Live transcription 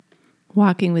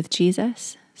Walking with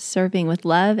Jesus, serving with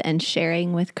love, and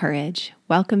sharing with courage.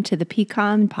 Welcome to the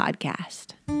PCOM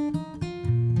podcast.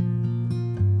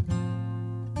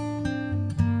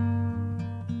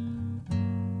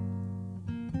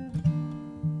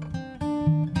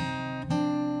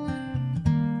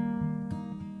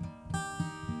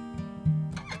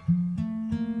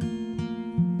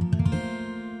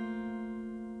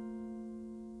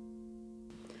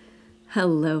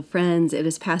 Hello, friends. It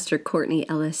is Pastor Courtney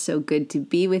Ellis. So good to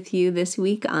be with you this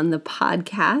week on the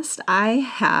podcast. I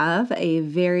have a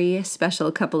very special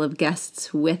couple of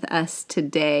guests with us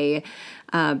today.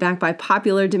 Back by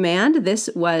popular demand, this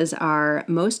was our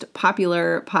most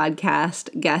popular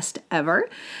podcast guest ever.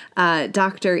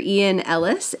 Dr. Ian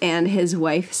Ellis and his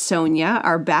wife Sonia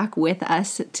are back with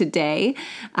us today.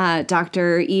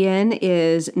 Dr. Ian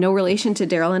is no relation to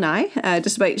Daryl and I,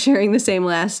 despite sharing the same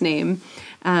last name.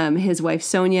 His wife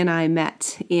Sonia and I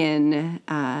met in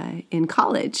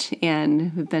college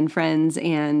and have been friends.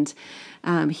 And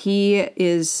he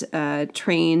is a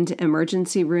trained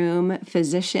emergency room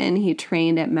physician. He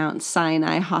trained at Mount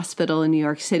Sinai Hospital in New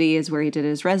York City, is where he did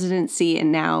his residency,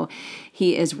 and now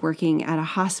he is working at a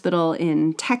hospital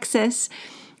in Texas.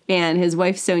 And his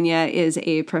wife, Sonia, is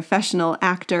a professional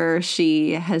actor.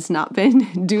 She has not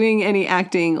been doing any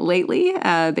acting lately.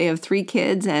 They have 3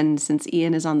 kids, and since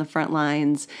Ian is on the front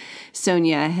lines,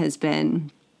 Sonia has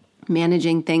been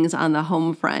managing things on the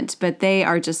home front. But they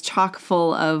are just chock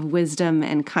full of wisdom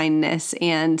and kindness.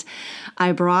 And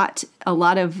I brought a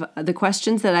lot of the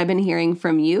questions that I've been hearing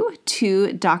from you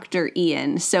to Dr.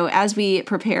 Ian. So as we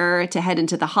prepare to head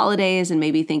into the holidays and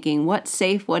maybe thinking what's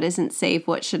safe, what isn't safe,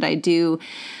 what should I do?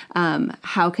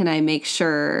 How can I make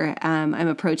sure I'm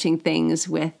approaching things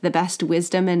with the best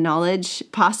wisdom and knowledge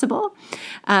possible?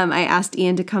 I asked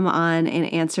Ian to come on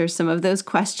and answer some of those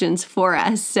questions for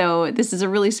us. So this is a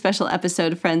really special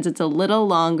episode, friends. It's a little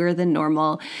longer than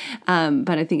normal,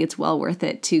 but I think it's well worth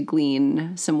it to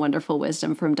glean some wonderful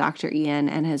wisdom from Dr. Ian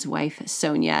and his wife,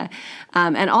 Sonia.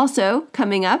 And also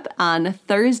coming up on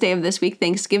Thursday of this week,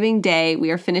 Thanksgiving Day,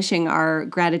 we are finishing our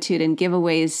gratitude and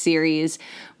giveaways series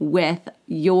with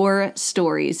your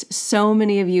stories. So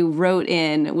many of you wrote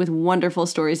in with wonderful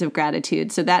stories of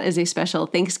gratitude. So that is a special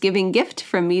Thanksgiving gift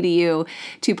from me to you,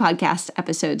 2 podcast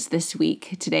episodes this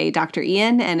week. Today, Dr.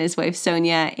 Ian and his wife,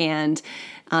 Sonia, and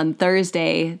on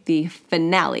Thursday, the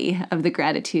finale of the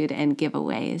gratitude and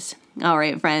giveaways. All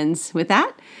right, friends, with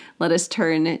that, let us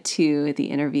turn to the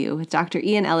interview with Dr.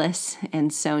 Ian Ellis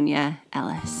and Sonia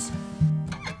Ellis.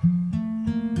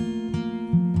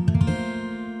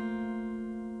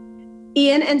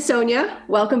 Ian and Sonia,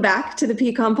 welcome back to the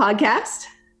PCOM podcast.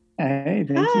 Hey,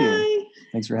 thank you.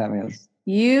 Thanks for having us.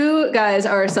 You guys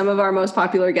are some of our most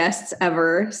popular guests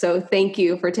ever, so thank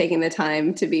you for taking the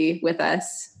time to be with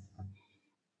us.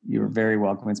 You're very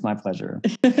welcome. It's my pleasure.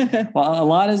 Well, a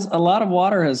lot of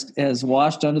water has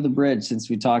washed under the bridge since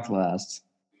we talked last.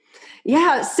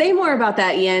 Yeah, say more about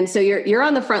that, Ian. So you're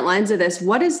on the front lines of this.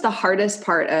 What is the hardest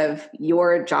part of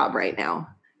your job right now?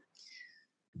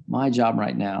 My job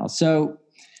right now. So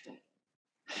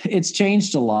it's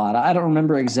changed a lot. I don't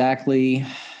remember exactly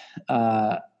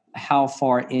how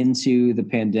far into the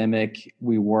pandemic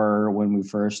we were when we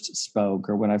first spoke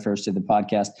or when I first did the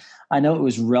podcast. I know it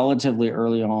was relatively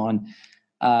early on.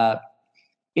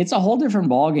 It's a whole different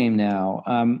ballgame now.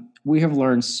 We have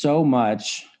learned so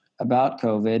much about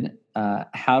COVID,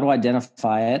 how to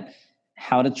identify it,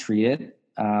 how to treat it,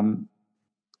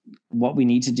 what we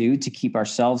need to do to keep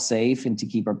ourselves safe and to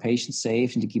keep our patients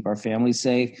safe and to keep our families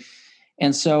safe.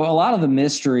 And so a lot of the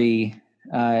mystery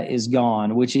is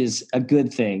gone, which is a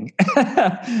good thing.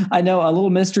 I know a little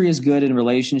mystery is good in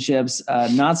relationships,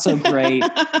 not so great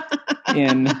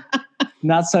in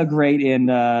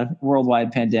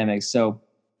worldwide pandemics. So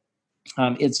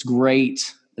it's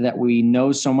great that we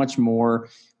know so much more.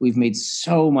 We've made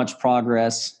so much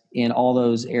progress in all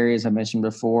those areas I mentioned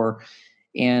before.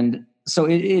 And so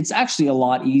it's actually a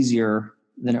lot easier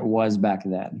than it was back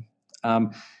then.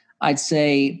 I'd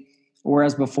say,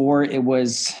 whereas before it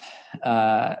was,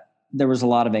 there was a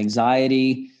lot of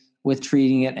anxiety with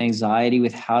treating it, anxiety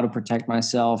with how to protect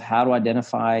myself, how to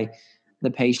identify the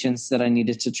patients that I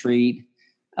needed to treat.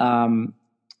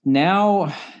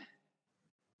 Now,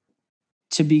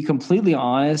 to be completely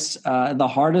honest, the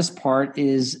hardest part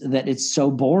is that it's so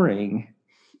boring.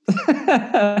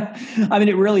 I mean,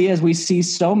 it really is. We see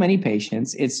so many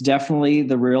patients. It's definitely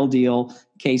the real deal.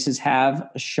 Cases have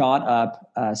shot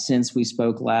up since we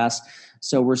spoke last.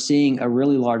 So we're seeing a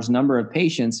really large number of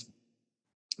patients,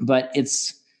 but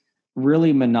it's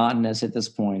really monotonous at this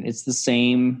point. It's the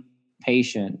same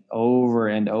patient over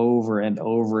and over and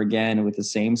over again with the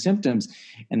same symptoms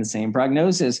and the same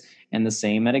prognosis and the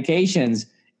same medications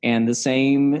and the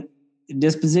same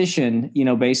disposition,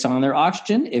 based on their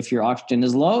oxygen. If your oxygen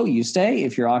is low, you stay.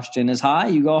 If your oxygen is high,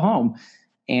 you go home.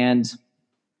 And,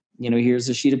 here's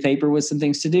a sheet of paper with some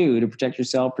things to do to protect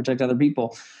yourself, protect other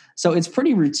people. So it's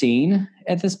pretty routine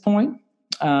at this point.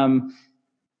 A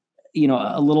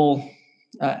little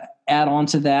add on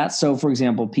to that. So, for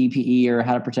example, PPE, or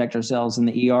how to protect ourselves in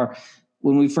the ER.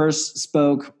 When we first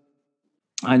spoke,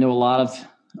 I know a lot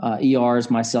of ERs,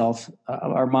 myself,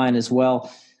 or mine as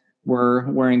well, were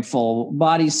wearing full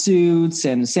body suits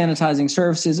and sanitizing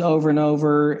surfaces over and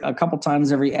over a couple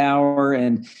times every hour,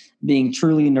 and being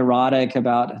truly neurotic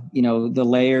about, the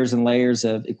layers and layers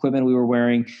of equipment we were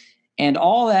wearing. And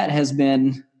all that has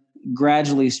been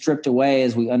gradually stripped away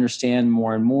as we understand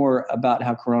more and more about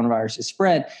how coronavirus is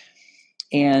spread.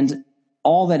 And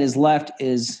all that is left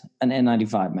is an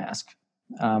N95 mask.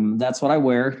 That's what I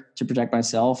wear to protect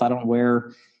myself. I don't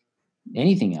wear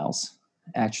anything else,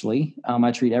 actually.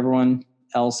 I treat everyone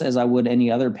else as I would any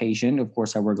other patient. Of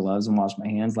course, I wear gloves and wash my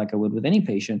hands like I would with any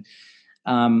patient.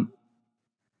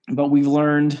 But we've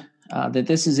learned that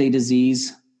this is a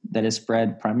disease that is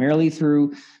spread primarily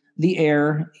through the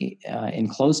air, in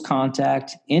close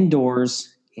contact,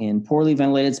 indoors, in poorly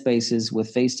ventilated spaces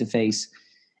with face-to-face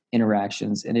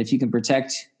interactions. And if you can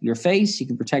protect your face, you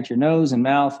can protect your nose and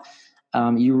mouth,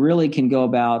 you really can go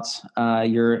about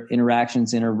your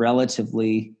interactions in a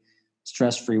relatively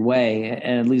stress-free way.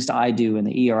 And at least I do in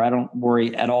the ER. I don't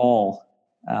worry at all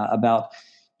about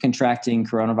contracting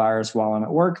coronavirus while I'm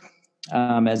at work.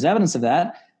 As evidence of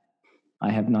that, I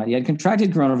have not yet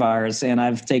contracted coronavirus, and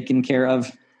I've taken care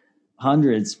of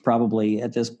hundreds probably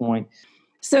at this point.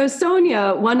 So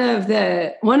Sonia, one of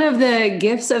the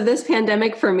gifts of this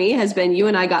pandemic for me has been you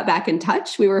and I got back in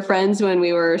touch. We were friends when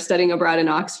we were studying abroad in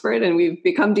Oxford, and we've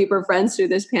become deeper friends through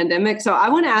this pandemic. So I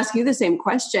want to ask you the same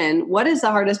question. What is the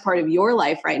hardest part of your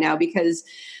life right now? Because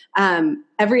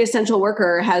every essential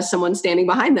worker has someone standing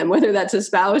behind them, whether that's a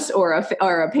spouse or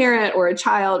a parent or a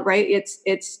child, right?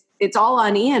 It's all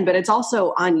on Ian, but it's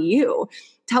also on you.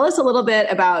 Tell us a little bit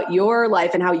about your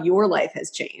life and how your life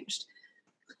has changed.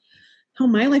 How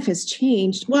my life has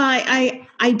changed. Well,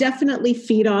 I definitely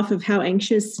feed off of how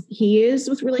anxious he is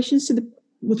with relation to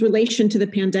the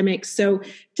pandemic. So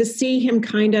to see him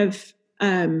kind of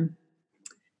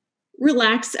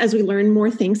relax as we learn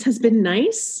more things has been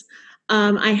nice.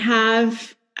 I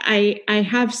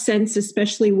have sense,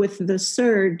 especially with the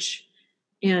surge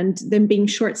and them being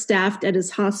short-staffed at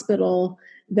his hospital,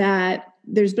 that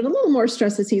there's been a little more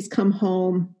stress as he's come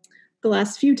home the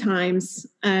last few times.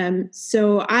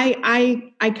 So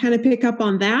I kind of pick up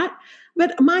on that.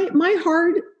 But my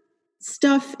hard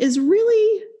stuff is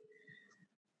really,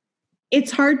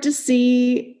 it's hard to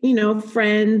see,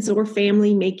 friends or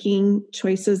family making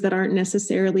choices that aren't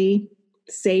necessarily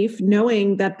safe,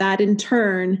 knowing that in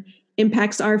turn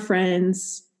impacts our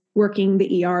friends working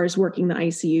the ERs, working the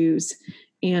ICUs,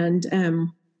 and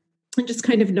just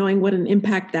kind of knowing what an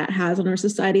impact that has on our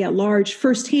society at large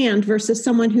firsthand versus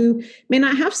someone who may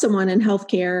not have someone in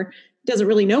healthcare, doesn't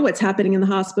really know what's happening in the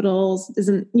hospitals,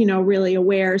 isn't, really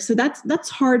aware. So that's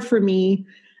hard for me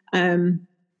to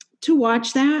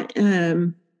watch that.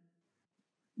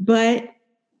 But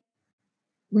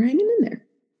we're hanging in there.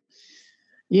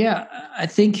 Yeah, I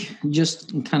think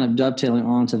just kind of dovetailing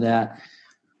onto that,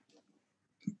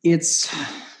 it's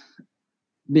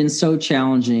been so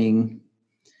challenging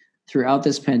throughout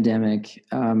this pandemic,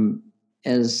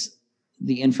 as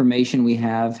the information we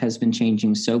have has been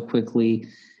changing so quickly,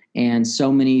 and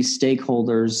so many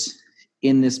stakeholders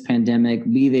in this pandemic,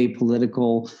 be they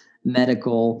political,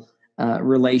 medical,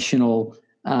 relational,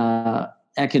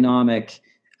 economic,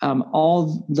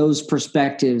 all those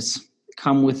perspectives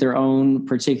come with their own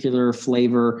particular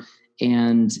flavor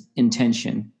and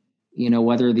intention.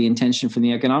 Whether the intention from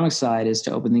the economic side is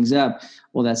to open things up,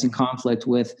 well, that's in conflict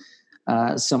with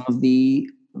some of the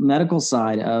medical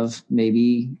side of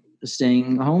maybe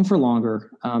staying home for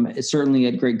longer. It's certainly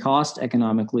at great cost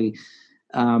economically.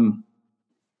 And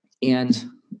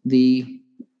the,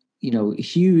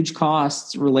 huge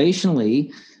costs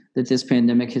relationally that this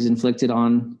pandemic has inflicted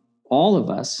on all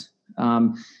of us.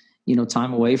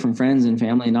 Time away from friends and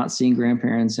family, not seeing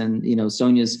grandparents. And,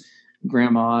 Sonia's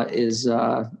grandma is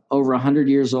over 100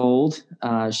 years old.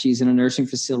 She's in a nursing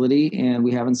facility, and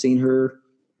we haven't seen her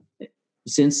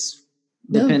since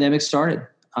the pandemic started.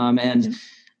 And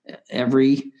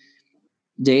every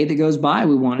day that goes by,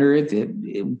 we wonder if it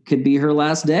could be her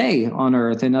last day on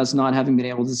earth, and us not having been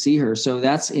able to see her. So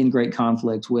that's in great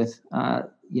conflict with,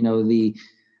 the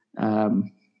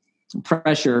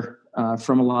pressure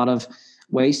from a lot of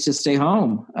ways to stay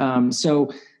home.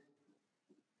 So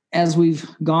as we've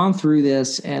gone through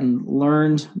this and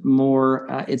learned more,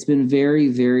 it's been very,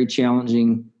 very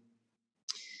challenging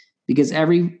because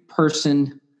every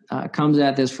person comes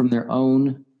at this from their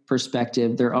own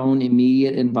perspective, their own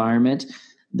immediate environment,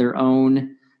 their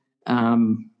own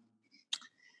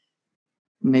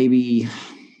maybe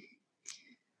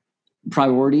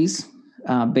priorities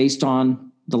based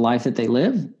on the life that they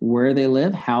live, where they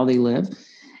live, how they live.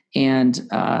 And,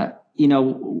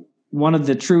 one of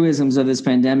the truisms of this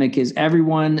pandemic is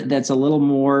everyone that's a little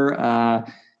more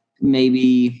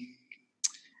maybe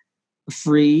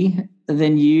free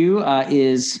than you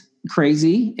is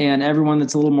crazy, and everyone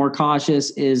that's a little more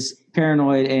cautious is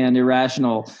paranoid and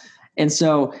irrational. And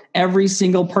so every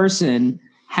single person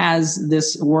has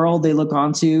this world they look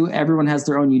onto. Everyone has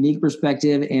their own unique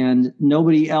perspective, and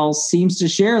nobody else seems to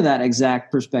share that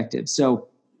exact perspective. So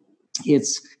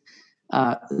it's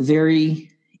very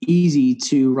easy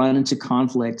to run into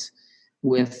conflict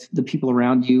with the people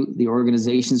around you, the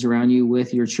organizations around you,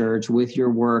 with your church, with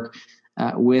your work,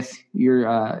 with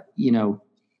your,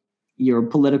 your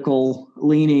political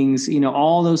leanings,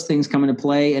 all those things come into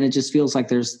play. And it just feels like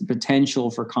there's potential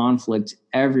for conflict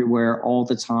everywhere all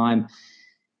the time.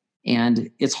 And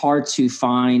it's hard to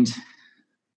find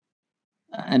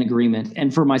an agreement.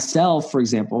 And for myself, for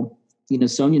example,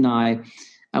 Sonia and I,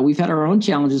 we've had our own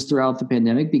challenges throughout the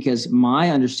pandemic because my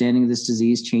understanding of this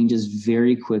disease changes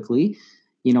very quickly.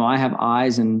 I have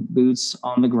eyes and boots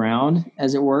on the ground,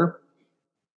 as it were.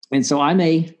 And so I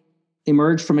may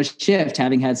emerge from a shift,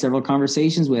 having had several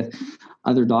conversations with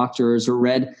other doctors or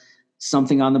read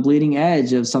something on the bleeding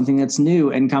edge of something that's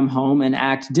new, and come home and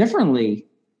act differently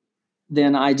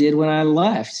than I did when I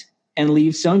left, and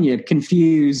leave Sonia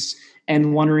confused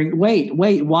and wondering, wait,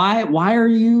 why are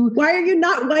you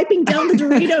not wiping down the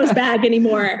Doritos bag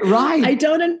anymore? Right. I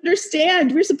don't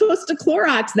understand. We're supposed to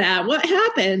Clorox that. What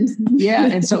happened? Yeah.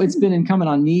 And so it's been incumbent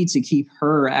on me to keep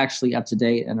her actually up to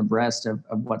date and abreast of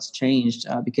what's changed,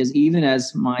 because even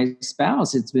as my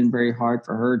spouse, it's been very hard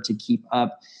for her to keep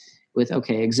up with,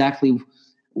 okay, exactly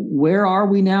where are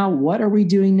we now? What are we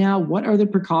doing now? What are the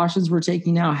precautions we're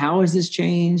taking now? How has this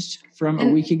changed from a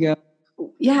week ago?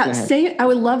 Yeah, I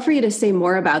would love for you to say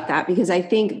more about that, because I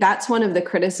think that's one of the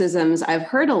criticisms I've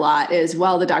heard a lot is,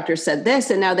 well, the doctor said this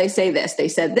and now they say this, they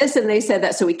said this and they said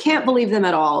that, so we can't believe them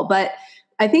at all. But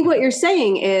I think what you're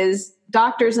saying is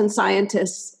doctors and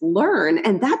scientists learn,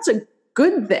 and that's a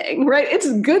good thing, right? It's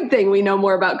a good thing we know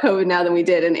more about COVID now than we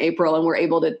did in April, and we're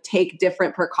able to take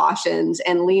different precautions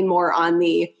and lean more on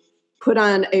the put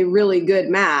on a really good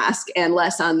mask and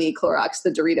less on the Clorox the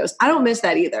Doritos. I don't miss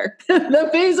that either. The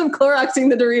phase of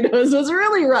Cloroxing the Doritos was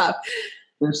really rough.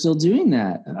 We're still doing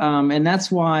that. And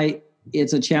that's why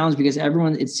it's a challenge, because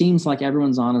it seems like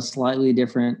everyone's on a slightly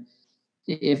different,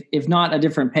 if not a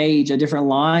different page, a different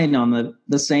line on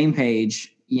the same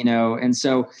page, and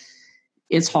so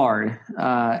it's hard.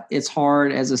 It's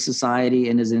hard as a society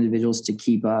and as individuals to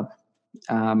keep up.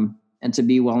 And to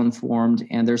be well-informed.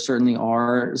 And there certainly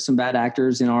are some bad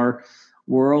actors in our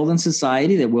world and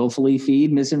society that willfully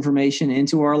feed misinformation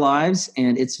into our lives.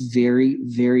 And it's very,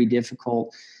 very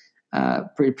difficult,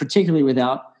 particularly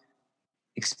without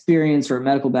experience or a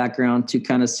medical background, to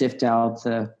kind of sift out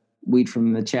the wheat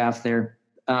from the chaff there.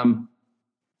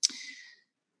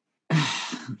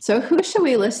 So who should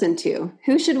we listen to?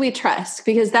 Who should we trust?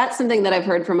 Because that's something that I've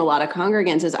heard from a lot of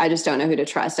congregants is I just don't know who to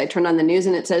trust. I turn on the news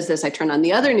and it says this. I turn on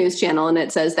the other news channel and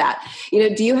it says that.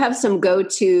 Do you have some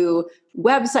go-to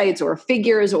websites or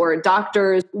figures or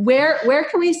doctors? Where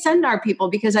can we send our people?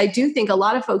 Because I do think a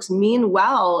lot of folks mean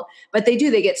well, but they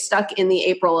get stuck in the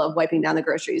April of wiping down the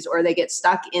groceries, or they get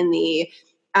stuck in the,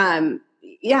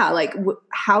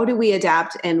 how do we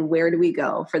adapt and where do we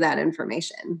go for that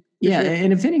information? Yeah.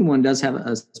 And if anyone does have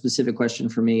a specific question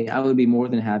for me, I would be more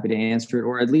than happy to answer it,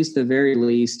 or at least the very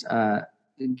least,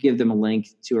 give them a link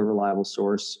to a reliable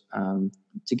source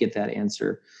to get that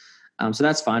answer. So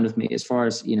that's fine with me as far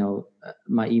as,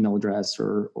 my email address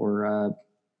or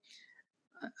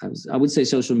I would say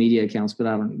social media accounts, but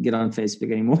I don't get on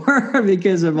Facebook anymore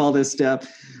because of all this stuff.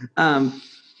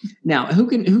 Now, who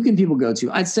can people go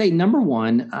to? I'd say number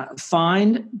one,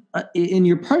 find in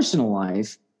your personal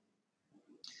life,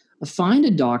 find a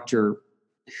doctor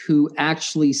who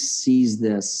actually sees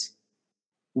this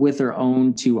with their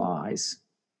own two eyes.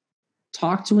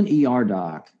 Talk to an ER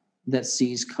doc that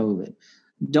sees COVID.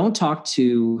 Don't talk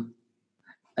to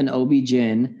an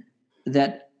OB-GYN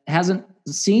that hasn't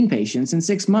seen patients in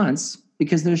 6 months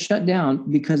because they're shut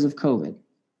down because of COVID.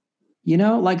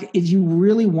 If you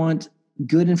really want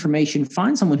good information,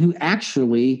 find someone who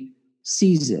actually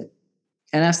sees it.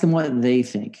 and ask them what they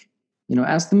think.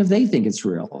 Ask them if they think it's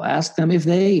real. Ask them if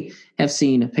they have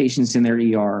seen patients in their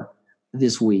ER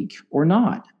this week or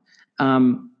not.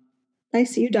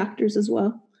 ICU doctors as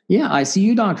well. Yeah,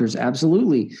 ICU doctors,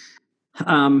 absolutely.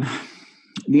 Beyond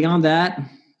that,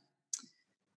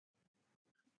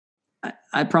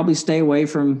 I'd probably stay away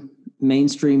from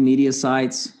mainstream media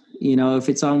sites. If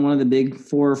it's on one of the big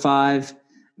 4 or 5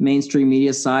 mainstream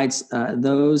media sites,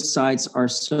 those sites are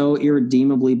so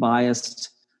irredeemably biased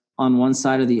on one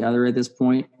side or the other at this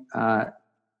point that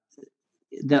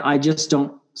I just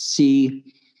don't see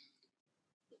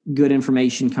good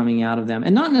information coming out of them.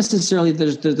 And not necessarily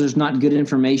there's not good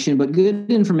information, but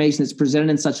good information that's presented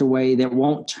in such a way that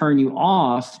won't turn you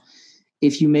off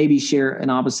if you maybe share an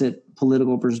opposite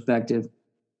political perspective.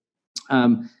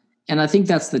 And I think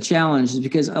that's the challenge, is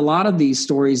because a lot of these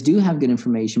stories do have good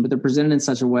information, but they're presented in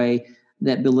such a way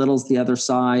that belittles the other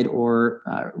side or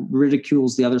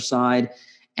ridicules the other side.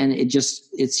 And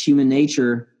it's human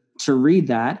nature to read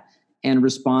that and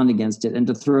respond against it and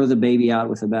to throw the baby out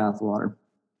with the bathwater.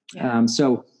 Yeah.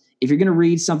 So if you're going to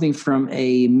read something from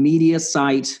a media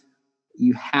site,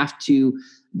 you have to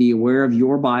be aware of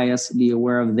your bias, be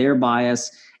aware of their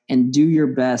bias, and do your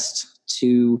best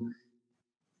to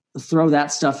throw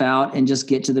that stuff out and just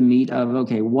get to the meat of,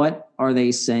 okay, what are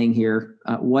they saying here?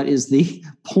 What is the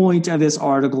point of this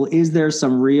article? Is there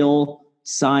some real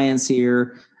science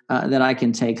here that I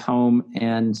can take home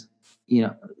and,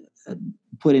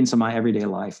 put into my everyday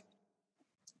life?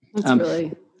 That's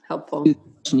really helpful. The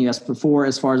question you asked before,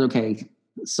 as far as, okay,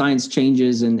 science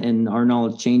changes and our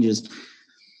knowledge changes.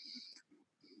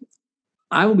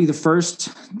 I will be the first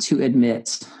to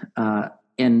admit,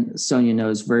 and Sonia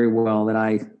knows very well that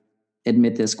I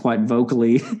admit this quite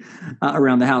vocally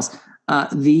around the house,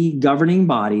 the governing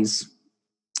bodies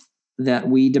that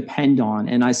we depend on,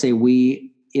 and I say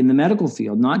we in the medical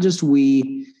field, not just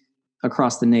we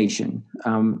across the nation,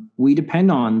 we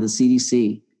depend on the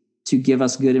CDC to give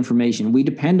us good information. We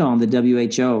depend on the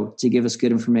WHO to give us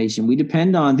good information. We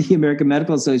depend on the American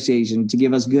Medical Association to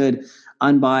give us good,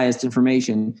 unbiased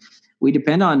information. We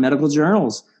depend on medical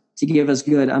journals to give us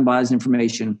good, unbiased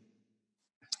information.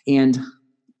 And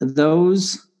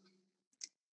those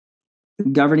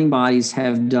governing bodies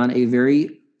have done a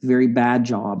very, very bad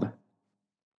job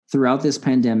throughout this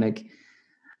pandemic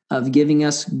of giving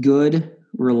us good,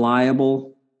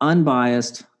 reliable,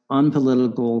 unbiased,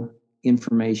 unpolitical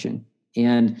information.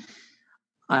 And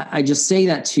I just say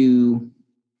that to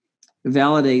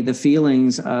validate the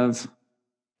feelings of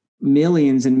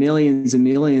millions and millions and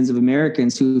millions of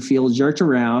Americans who feel jerked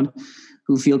around,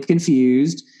 who feel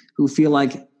confused, who feel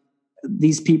like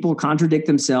these people contradict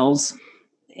themselves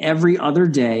every other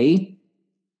day,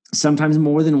 sometimes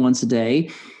more than once a day.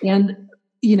 And,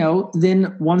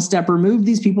 then one step removed,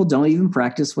 these people don't even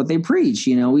practice what they preach.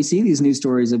 We see these news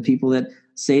stories of people that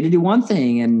say to do one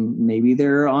thing and maybe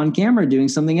they're on camera doing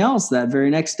something else that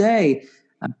very next day.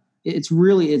 It's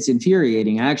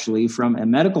infuriating, actually, from a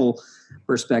medical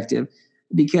perspective,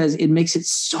 because it makes it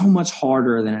so much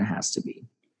harder than it has to be.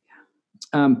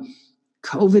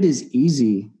 COVID is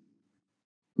easy.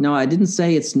 No, I didn't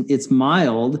say it's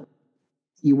mild.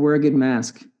 You wear a good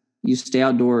mask. You stay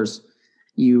outdoors.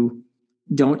 You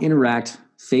don't interact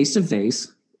face to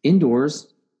face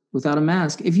indoors without a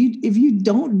mask. If you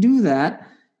don't do that,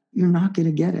 you're not going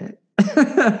to get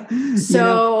it.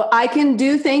 So I can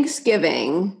do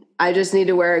Thanksgiving. I just need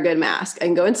to wear a good mask. I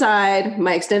can go inside.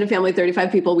 My extended family,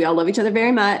 35 people, we all love each other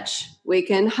very much. We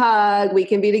can hug. We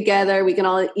can be together. We can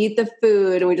all eat the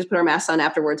food, and we just put our masks on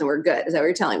afterwards, and we're good. Is that what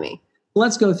you're telling me?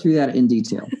 Let's go through that in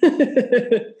detail.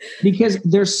 Because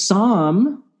there's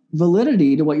some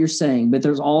validity to what you're saying, but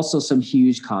there's also some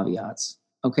huge caveats.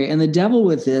 Okay. And the devil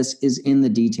with this is in the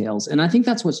details. And I think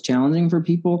that's what's challenging for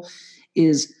people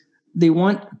is they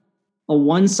want a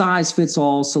one size fits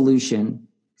all solution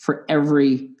for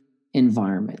every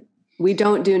environment. We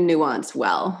don't do nuance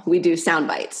well. We do sound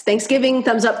bites. Thanksgiving,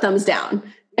 thumbs up, thumbs down.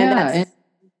 And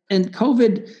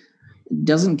COVID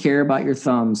doesn't care about your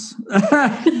thumbs.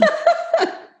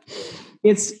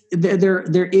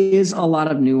 There is a lot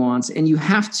of nuance, and you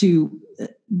have to,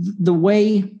 the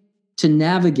way to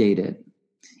navigate it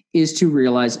is to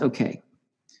realize, okay,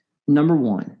 number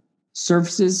one,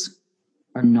 surfaces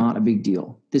are not a big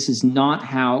deal. This is not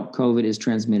how COVID is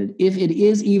transmitted. If it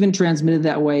is even transmitted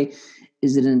that way,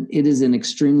 it is in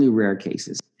extremely rare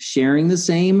cases. Sharing the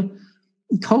same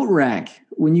coat rack,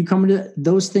 when you come to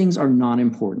those things, are not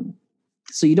important.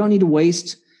 So you don't need to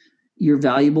waste your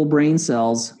valuable brain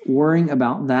cells worrying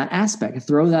about that aspect.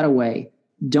 Throw that away.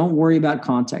 Don't worry about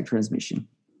contact transmission.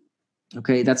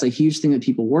 Okay, that's a huge thing that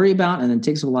people worry about, and then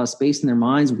takes up a lot of space in their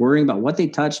minds, worrying about what they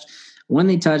touched, when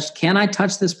they touched, can I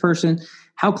touch this person?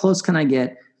 How close can I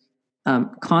get?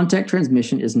 Contact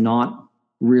transmission is not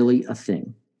really a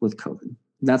thing with COVID.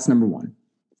 That's number one.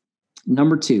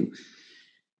 Number two,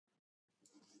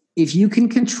 if you can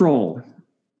control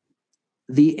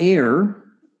the air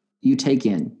you take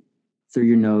in through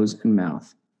your nose and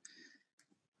mouth,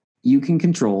 you can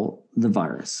control the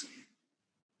virus.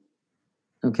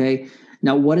 Okay.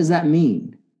 Now, what does that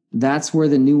mean? That's where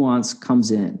the nuance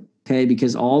comes in. Okay.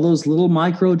 Because all those little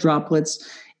micro droplets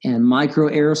and micro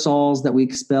aerosols that we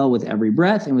expel with every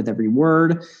breath and with every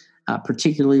word,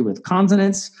 particularly with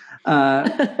consonants,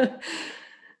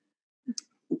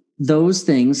 those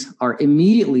things are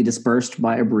immediately dispersed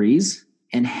by a breeze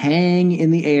and hang in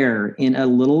the air in a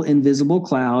little invisible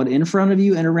cloud in front of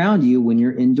you and around you when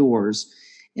you're indoors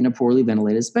in a poorly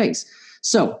ventilated space.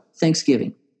 So,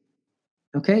 Thanksgiving.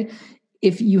 Okay?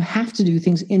 If you have to do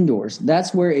things indoors,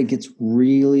 that's where it gets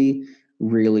really,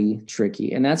 really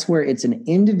tricky. And that's where it's an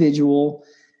individual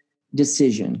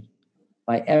decision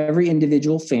by every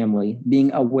individual family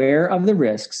being aware of the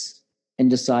risks and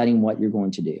deciding what you're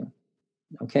going to do.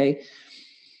 Okay?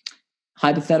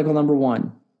 Hypothetical number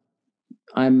one.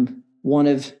 I'm one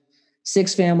of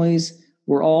 6 families.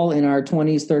 We're all in our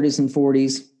 20s, 30s, and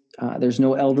 40s. There's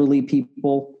no elderly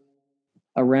people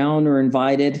around or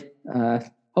invited.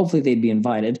 Hopefully they'd be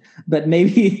invited, but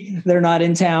maybe they're not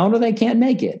in town or they can't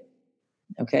make it.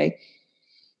 Okay.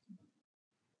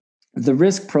 The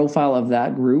risk profile of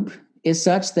that group is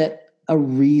such that a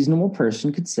reasonable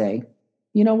person could say,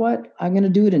 you know what, I'm going to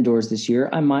do it indoors this year.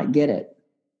 I might get it.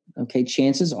 Okay.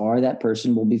 Chances are that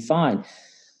person will be fine.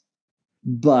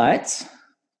 But,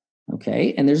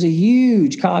 okay, and there's a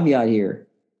huge caveat here.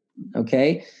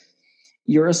 Okay.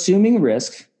 You're assuming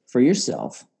risk for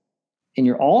yourself. And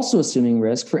you're also assuming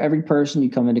risk for every person you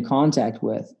come into contact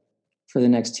with for the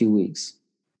next 2 weeks.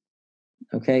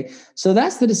 Okay. So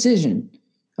that's the decision.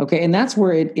 Okay. And that's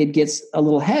where it gets a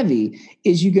little heavy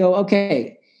is you go,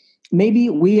 okay, maybe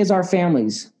we as our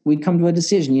families, we'd come to a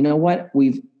decision. You know what?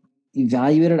 We've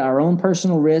evaluated our own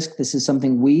personal risk. This is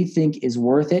something we think is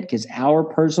worth it because our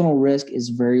personal risk is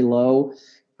very low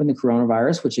from the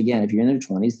coronavirus, which again, if you're in their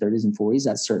 20s, 30s, and 40s,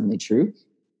 that's certainly true.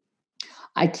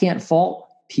 I can't fault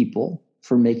people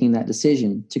for making that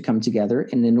decision to come together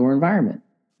in an indoor environment.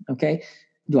 Okay.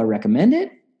 Do I recommend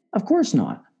it? Of course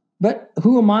not. But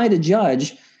who am I to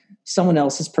judge someone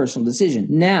else's personal decision?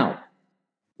 Now,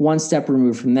 one step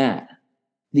removed from that,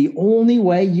 the only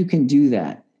way you can do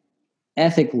that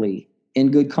ethically,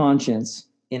 in good conscience,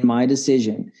 in my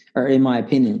decision, or in my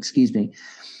opinion, excuse me,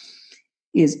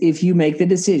 is if you make the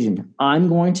decision, I'm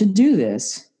going to do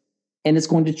this, and it's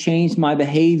going to change my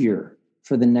behavior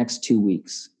for the next 2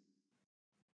 weeks.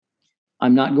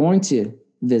 I'm not going to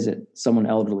visit someone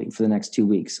elderly for the next 2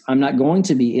 weeks. I'm not going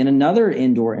to be in another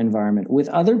indoor environment with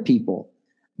other people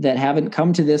that haven't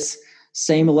come to this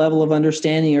same level of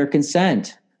understanding or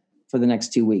consent for the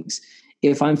next 2 weeks.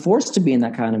 If I'm forced to be in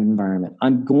that kind of environment,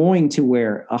 I'm going to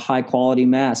wear a high quality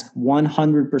mask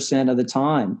 100% of the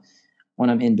time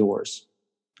when I'm indoors.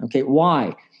 Okay,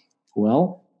 why?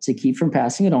 Well, to keep from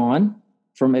passing it on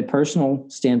from a personal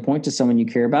standpoint to someone you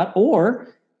care about,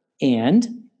 and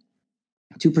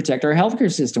to protect our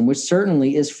healthcare system, which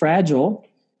certainly is fragile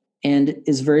and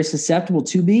is very susceptible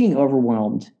to being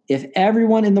overwhelmed. If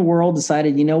everyone in the world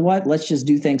decided, you know what, let's just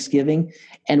do Thanksgiving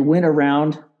and went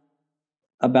around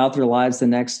about their lives the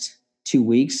next 2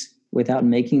 weeks without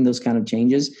making those kind of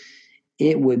changes,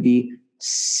 it would be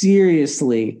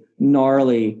seriously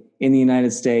gnarly in the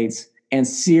United States and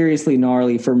seriously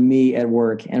gnarly for me at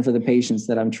work and for the patients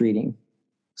that I'm treating.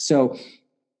 So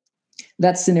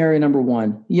that's scenario number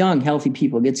one. Young, healthy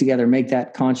people get together, make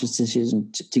that conscious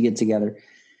decision to get together.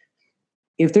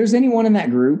 If there's anyone in that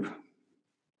group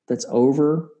that's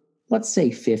over, let's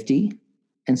say 50,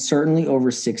 and certainly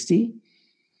over 60,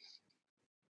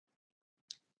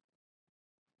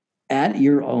 at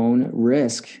your own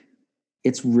risk,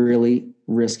 it's really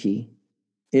risky.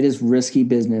 It is risky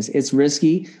business. It's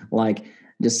risky like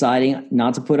deciding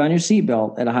not to put on your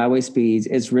seatbelt at highway speeds.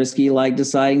 It's risky like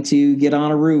deciding to get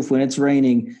on a roof when it's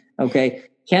raining. Okay.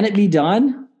 Can it be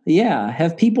done? Yeah.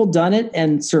 Have people done it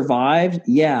and survived?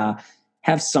 Yeah.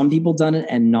 Have some people done it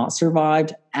and not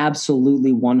survived?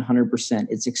 Absolutely 100%.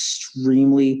 It's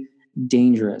extremely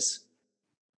dangerous.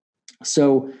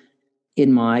 So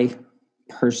in my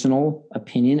personal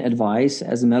opinion, advice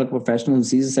as a medical professional who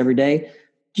sees this every day,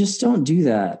 just don't do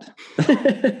that.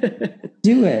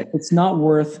 Do it. It's not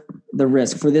worth the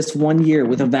risk for this 1 year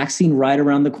with a vaccine right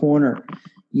around the corner.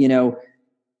 You know,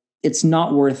 it's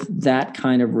not worth that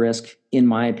kind of risk, in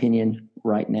my opinion,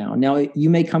 right now. Now, you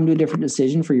may come to a different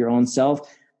decision for your own self.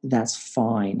 That's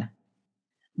fine.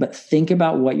 but think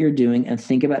about what you're doing and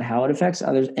think about how it affects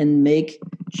others and make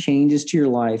changes to your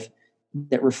life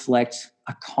that reflect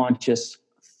a conscious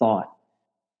thought.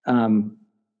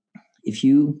 If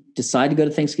you decide to go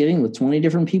to Thanksgiving with 20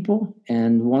 different people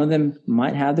and one of them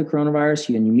might have the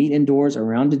coronavirus and you meet indoors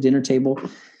around a dinner table,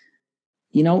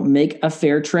 make a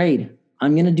fair trade.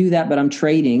 I'm going to do that, but I'm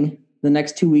trading the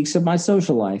next 2 weeks of my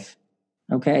social life.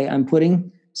 Okay. I'm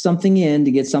putting something in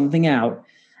to get something out.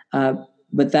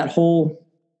 But that whole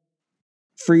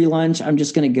free lunch, I'm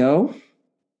just going to go.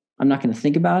 I'm not going to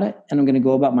think about it, and I'm going to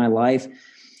go about my life.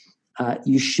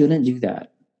 You shouldn't do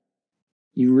that.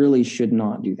 You really should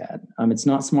not do that. It's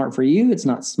not smart for you. It's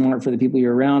not smart for the people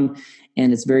you're around.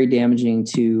 And it's very damaging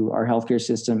to our healthcare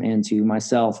system and to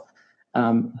myself,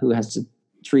 who has to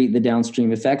treat the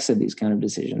downstream effects of these kind of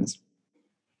decisions.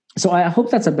 So I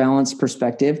hope that's a balanced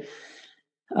perspective.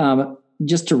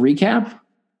 Just to recap,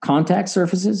 contact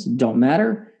surfaces don't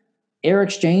matter. Air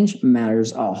exchange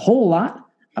matters a whole lot.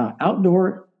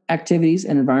 Outdoor activities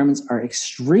and environments are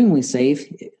extremely safe.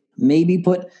 Maybe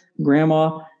put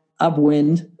grandma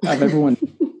upwind of everyone.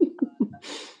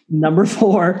 Number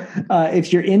 4,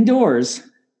 if you're indoors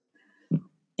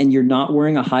and you're not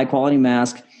wearing a high quality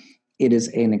mask, it is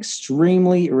an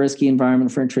extremely risky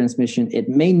environment for transmission. It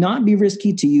may not be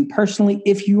risky to you personally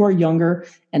if you are younger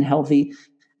and healthy,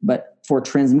 but for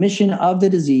transmission of the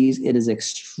disease, it is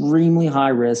extremely high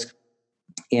risk.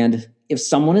 And if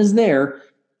someone is there,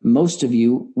 most of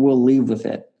you will leave with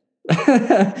it.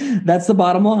 That's the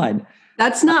bottom line.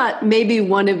 That's not maybe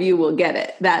one of you will get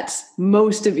it. That's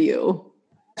most of you.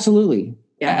 Absolutely.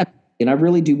 Yeah. And I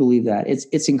really do believe that.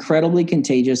 It's incredibly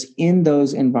contagious in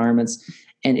those environments,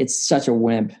 and it's such a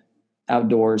wimp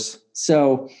outdoors.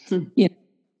 So,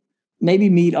 maybe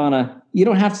you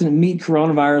don't have to meet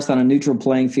coronavirus on a neutral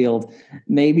playing field.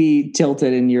 Maybe tilt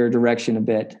it in your direction a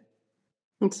bit.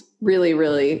 It's really,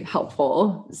 really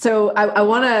helpful. So I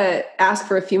want to ask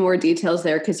for a few more details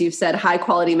there, because you've said high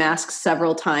quality masks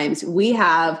several times. We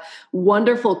have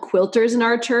wonderful quilters in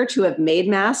our church who have made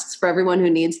masks for everyone who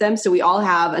needs them. So we all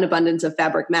have an abundance of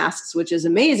fabric masks, which is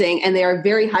amazing. And they are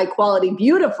very high quality,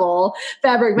 beautiful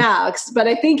fabric masks. But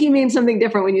I think you mean something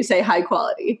different when you say high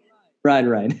quality. Right.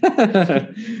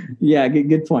 Yeah,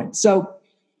 good point. So,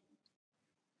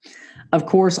 of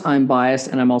course, I'm biased,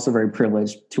 and I'm also very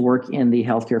privileged to work in the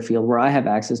healthcare field where I have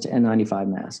access to N95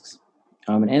 masks.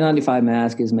 An N95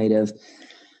 mask is made of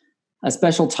a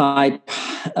special type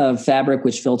of fabric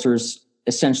which filters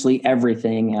essentially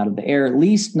everything out of the air, at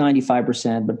least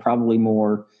 95%, but probably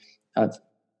more of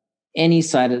any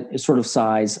sort of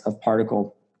size of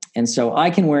particle. And so I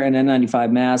can wear an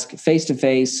N95 mask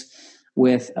face-to-face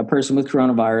with a person with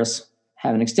coronavirus,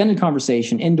 have an extended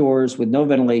conversation indoors with no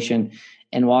ventilation,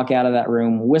 and walk out of that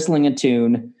room whistling a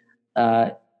tune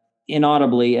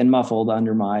inaudibly and muffled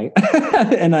under my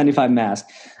N95 mask.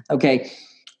 Okay.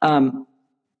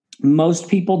 Most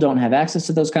people don't have access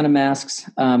to those kind of masks.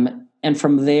 And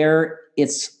from there,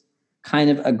 it's kind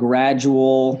of a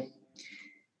gradual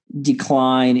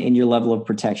decline in your level of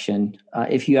protection.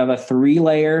 If you have a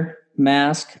 3-layer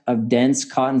mask of dense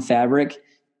cotton fabric,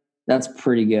 that's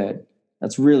pretty good.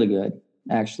 That's really good,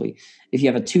 actually. If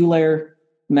you have a 2-layer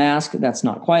mask, that's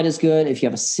not quite as good. If you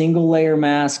have a single layer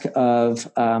mask of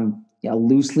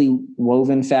loosely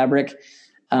woven fabric,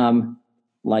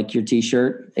 like your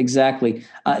t-shirt, exactly,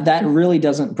 that really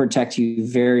doesn't protect you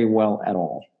very well at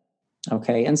all.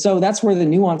 Okay, and so that's where the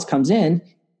nuance comes in.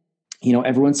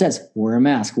 Everyone says, wear a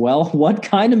mask. Well, what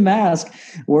kind of mask?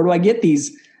 Where do I get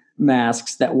these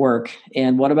masks that work?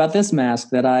 And what about this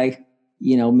mask that I,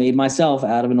 made myself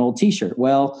out of an old t-shirt?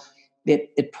 Well,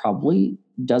 it probably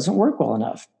doesn't work well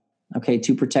enough, okay,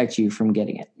 to protect you from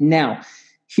getting it. Now,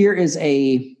 here is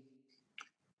a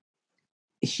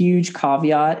huge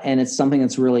caveat, and it's something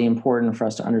that's really important for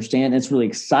us to understand. It's really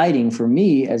exciting for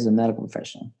me as a medical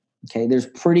professional. Okay, there's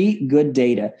pretty good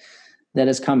data that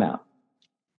has come out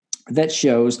that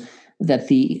shows that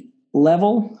the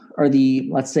level, or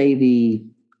let's say the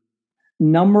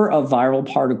number of viral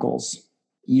particles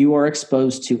you are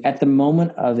exposed to at the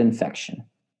moment of infection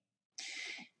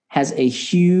has a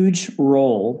huge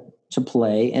role to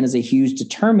play and is a huge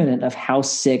determinant of how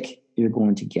sick you're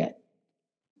going to get.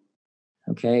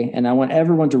 Okay. And I want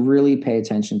everyone to really pay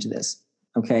attention to this.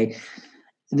 Okay.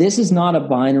 This is not a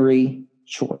binary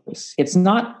choice. It's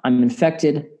not, I'm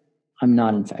infected, I'm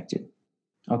not infected.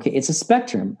 Okay. It's a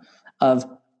spectrum of,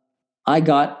 I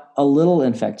got a little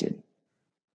infected.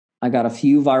 I got a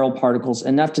few viral particles,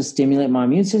 enough to stimulate my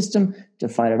immune system to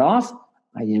fight it off.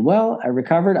 I did well. I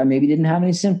recovered. I maybe didn't have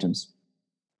any symptoms.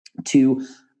 To,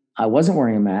 I wasn't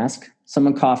wearing a mask.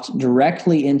 Someone coughed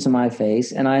directly into my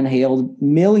face, and I inhaled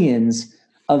millions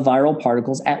of viral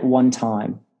particles at one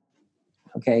time.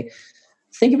 Okay.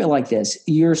 Think of it like this.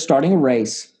 You're starting a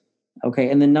race. Okay.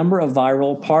 And the number of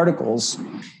viral particles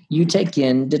you take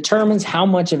in determines how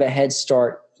much of a head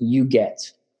start you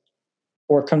get.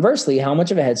 Or conversely, how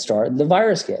much of a head start the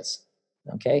virus gets.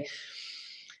 Okay.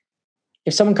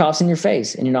 If someone coughs in your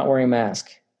face and you're not wearing a mask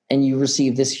and you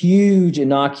receive this huge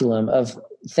inoculum of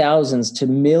thousands to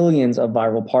millions of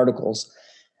viral particles,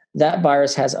 that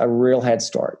virus has a real head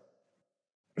start.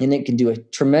 And it can do a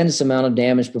tremendous amount of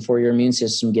damage before your immune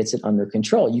system gets it under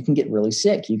control. You can get really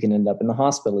sick. You can end up in the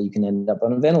hospital. You can end up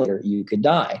on a ventilator. You could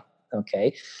die.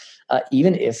 Okay.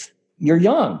 Even if you're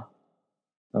young.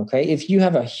 Okay. If you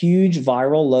have a huge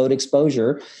viral load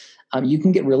exposure, you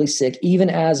can get really sick even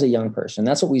as a young person.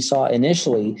 That's what we saw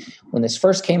initially when this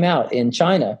first came out in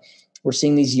China. We're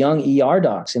seeing these young ER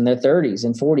docs in their 30s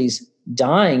and 40s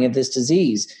dying of this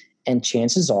disease. And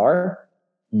chances are,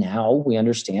 now we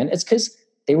understand, it's because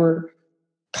they were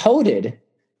coated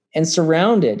and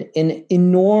surrounded in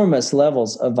enormous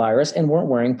levels of virus and weren't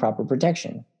wearing proper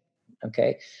protection.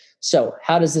 Okay. So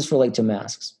how does this relate to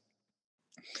masks?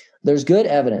 There's good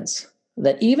evidence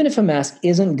that even if a mask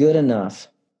isn't good enough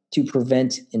to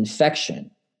prevent infection,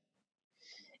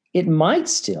 it might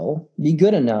still be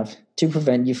good enough to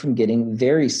prevent you from getting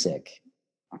very sick.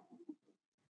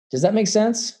 Does that make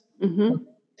sense? Mm-hmm.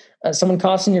 Someone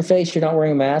coughs in your face, you're not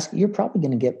wearing a mask, you're probably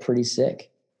going to get pretty sick.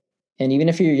 And even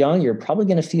if you're young, you're probably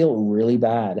going to feel really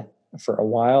bad for a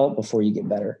while before you get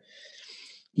better.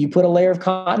 You put a layer of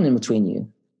cotton in between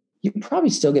you, you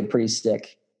probably still get pretty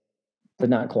sick, but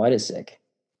not quite as sick.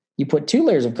 You put 2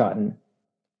 layers of cotton,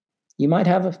 you might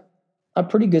have a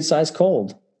pretty good sized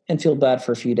cold and feel bad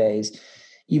for a few days.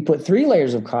 You put 3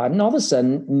 layers of cotton, all of a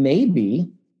sudden,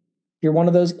 maybe you're one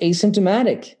of those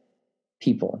asymptomatic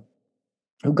people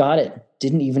who got it,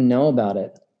 didn't even know about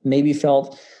it, maybe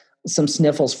felt some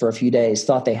sniffles for a few days,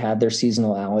 thought they had their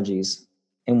seasonal allergies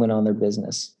and went on their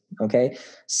business. Okay.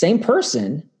 Same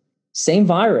person, same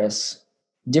virus,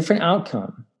 different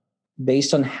outcome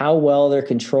based on how well they're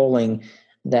controlling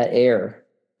that air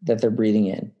that they're breathing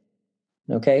in.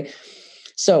 Okay.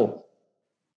 So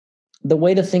the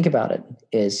way to think about it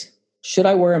is, should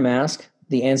I wear a mask?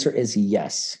 The answer is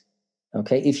yes.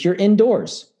 Okay. If you're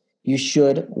indoors, you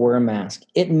should wear a mask.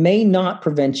 It may not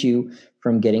prevent you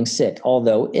from getting sick,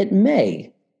 although it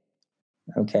may.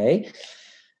 Okay.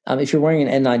 If you're wearing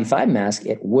an N95 mask,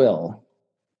 it will.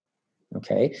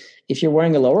 Okay. If you're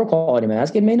wearing a lower quality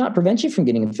mask, it may not prevent you from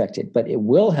getting infected, but it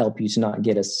will help you to not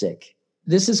get as sick.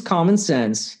 This is common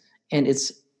sense, and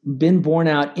it's been borne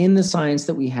out in the science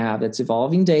that we have. It's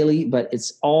evolving daily, but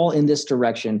it's all in this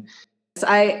direction.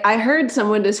 I heard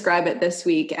someone describe it this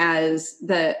week as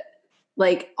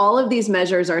like all of these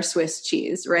measures are Swiss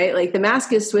cheese, right? Like the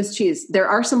mask is Swiss cheese. There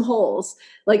are some holes,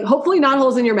 like hopefully not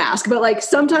holes in your mask, but like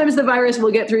sometimes the virus will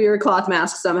get through your cloth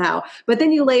mask somehow, but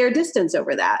then you layer distance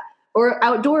over that or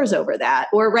outdoors over that,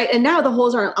 or right. And now the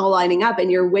holes aren't all lining up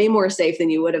and you're way more safe than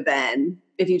you would have been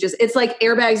if you just, it's like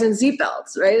airbags and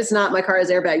seatbelts, right? It's not my car has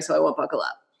airbags, so I won't buckle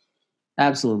up.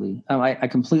 Absolutely. I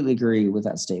completely agree with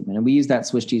that statement. And we use that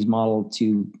Swiss cheese model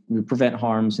to prevent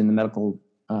harms in the medical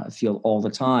field all the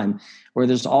time, where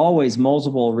there's always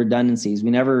multiple redundancies. We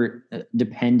never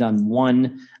depend on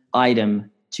one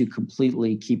item to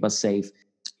completely keep us safe.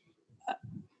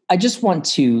 I just want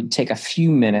to take a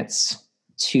few minutes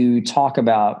to talk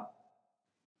about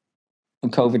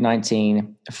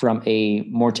COVID-19 from a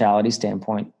mortality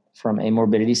standpoint, from a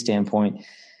morbidity standpoint,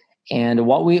 and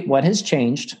what has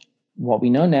changed, what we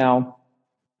know now,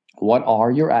 what are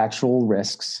your actual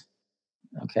risks,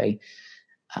 okay?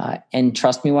 And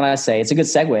trust me when I say, it's a good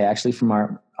segue actually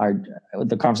from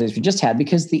the conversation we just had,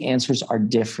 because the answers are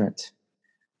different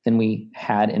than we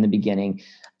had in the beginning.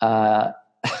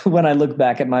 When I look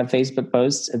back at my Facebook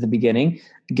posts at the beginning,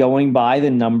 going by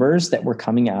the numbers that were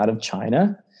coming out of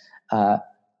China,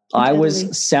 I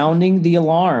was sounding the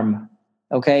alarm.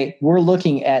 Okay. We're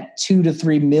looking at 2 to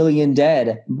 3 million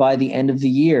dead by the end of the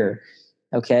year.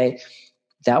 Okay.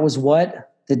 That was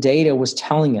what the data was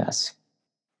telling us.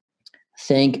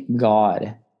 Thank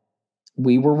God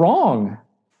we were wrong.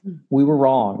 We were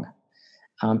wrong.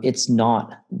 It's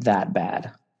not that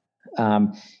bad.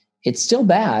 It's still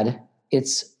bad.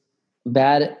 It's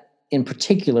bad in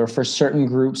particular for certain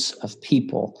groups of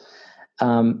people.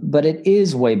 But it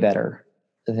is way better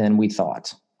than we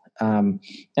thought. And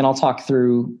I'll talk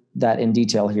through that in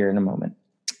detail here in a moment.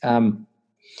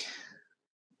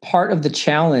 Part of the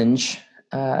challenge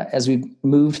as we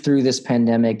move through this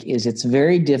pandemic is it's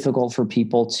very difficult for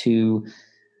people to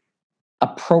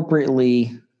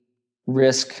appropriately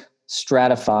risk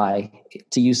stratify,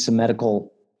 to use some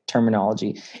medical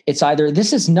terminology. It's either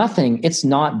this is nothing, it's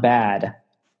not bad,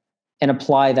 and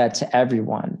apply that to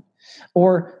everyone,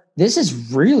 or this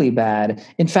is really bad.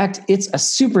 In fact, it's a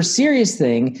super serious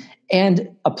thing, and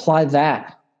apply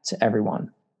that to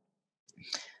everyone.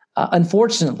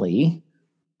 Unfortunately,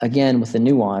 again, with the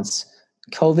nuance,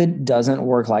 COVID doesn't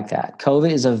work like that.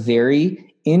 COVID is a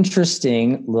very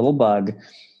interesting little bug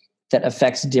that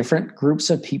affects different groups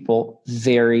of people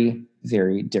very,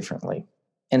 very differently.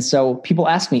 And so people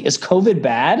ask me, is COVID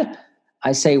bad?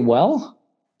 I say, well,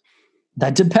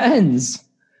 that depends.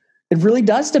 It really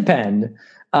does depend.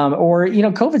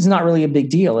 COVID's not really a big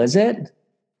deal, is it?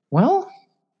 Well,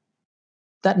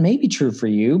 that may be true for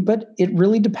you, but it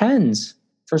really depends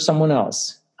for someone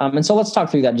else. And so let's talk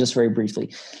through that just very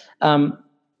briefly.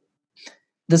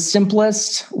 The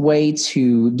simplest way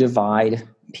to divide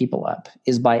people up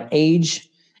is by age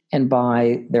and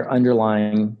by their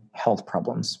underlying health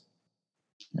problems.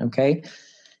 Okay?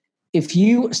 If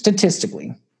you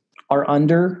statistically are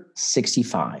under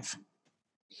 65,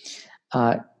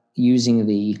 using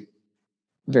the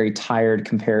very tired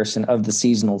comparison of the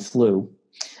seasonal flu,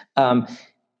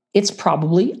 it's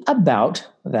probably about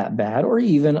that bad or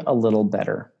even a little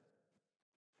better.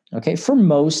 Okay, for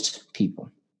most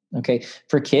people. Okay,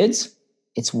 for kids,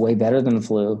 it's way better than the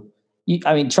flu.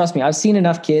 Trust me, I've seen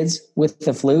enough kids with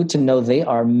the flu to know they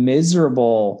are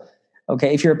miserable.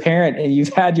 Okay, if you're a parent and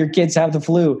you've had your kids have the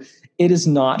flu, it is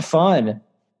not fun.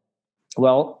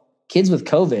 Well, kids with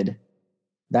COVID,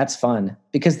 that's fun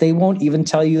because they won't even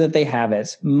tell you that they have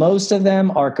it. Most of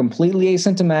them are completely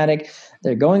asymptomatic.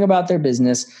 They're going about their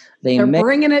business. They're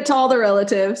bringing it to all the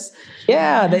relatives.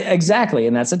 Yeah, exactly.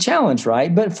 And that's a challenge,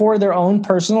 right? But for their own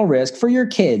personal risk, for your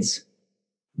kids,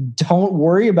 don't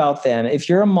worry about them. If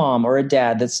you're a mom or a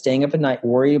dad that's staying up at night,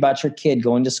 worried about your kid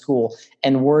going to school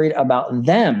and worried about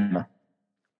them,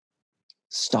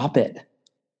 stop it.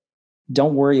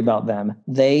 Don't worry about them.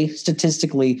 They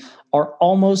statistically are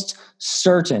almost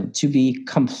certain to be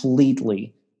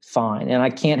completely fine. And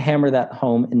I can't hammer that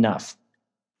home enough.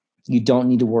 You don't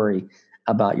need to worry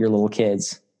about your little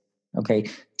kids. Okay.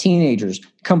 Teenagers,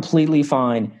 completely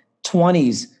fine.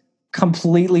 20s,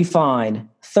 completely fine.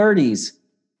 30s,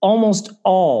 almost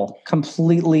all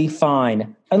completely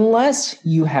fine. Unless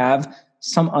you have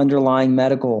some underlying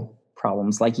medical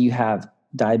problems like you have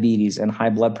diabetes and high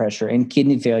blood pressure and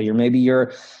kidney failure. Maybe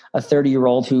you're a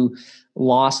 30-year-old who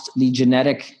lost the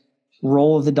genetic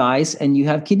roll of the dice and you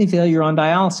have kidney failure on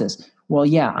dialysis. Well,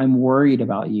 yeah, I'm worried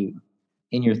about you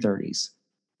in your 30s.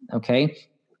 Okay.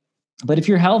 But if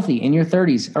you're healthy in your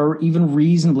 30s or even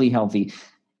reasonably healthy,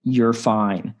 you're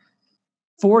fine.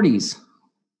 40s,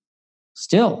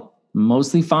 still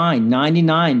mostly fine.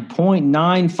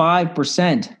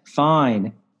 99.95%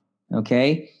 fine.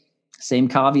 Okay. Same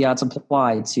caveats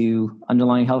apply to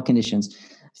underlying health conditions.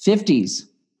 50s,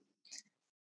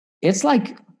 it's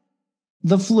like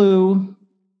the flu.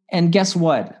 And guess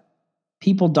what?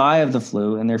 People die of the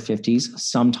flu in their 50s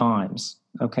sometimes.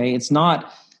 Okay. It's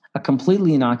not a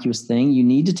completely innocuous thing. You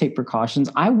need to take precautions.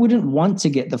 I wouldn't want to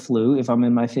get the flu if I'm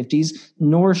in my 50s,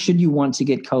 nor should you want to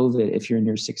get COVID if you're in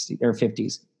your 60s or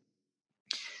 50s.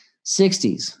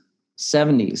 60s,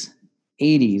 70s,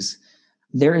 80s,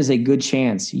 there is a good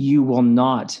chance you will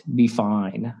not be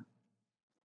fine.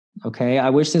 Okay. I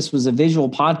wish this was a visual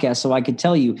podcast so I could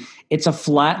tell you it's a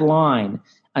flat line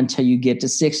until you get to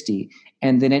 60,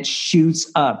 and then it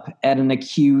shoots up at an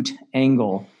acute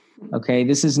angle. Okay.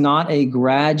 This is not a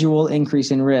gradual increase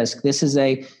in risk. This is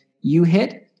you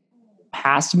hit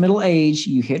past middle age,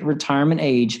 you hit retirement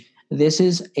age. This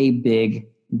is a big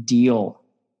deal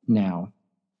now.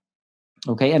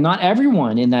 Okay. And not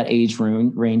everyone in that age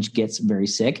range gets very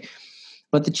sick,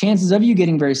 but the chances of you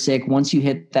getting very sick once you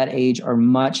hit that age are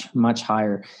much, much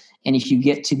higher. And if you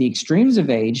get to the extremes of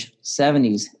age,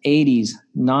 70s, 80s,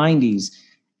 90s,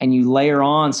 and you layer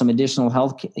on some additional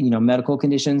health, medical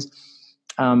conditions,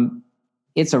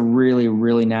 it's a really,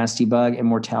 really nasty bug, and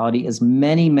mortality is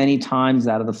many, many times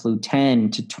out of the flu,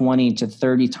 10 to 20 to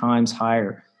 30 times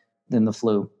higher than the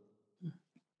flu.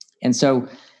 And so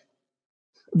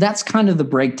that's kind of the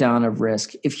breakdown of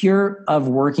risk. If you're of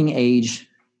working age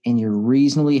and you're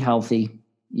reasonably healthy,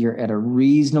 you're at a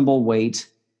reasonable weight,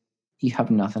 you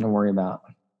have nothing to worry about.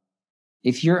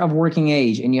 If you're of working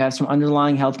age and you have some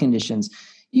underlying health conditions,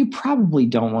 you probably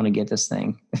don't want to get this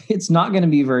thing. It's not going to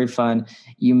be very fun.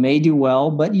 You may do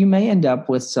well, but you may end up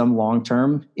with some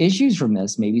long-term issues from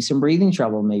this, maybe some breathing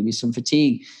trouble, maybe some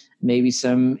fatigue, maybe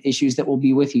some issues that will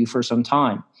be with you for some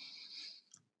time.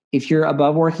 If you're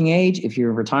above working age, if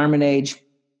you're retirement age,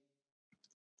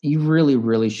 you really,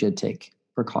 really should take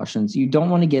precautions. You don't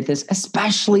want to get this,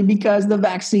 especially because the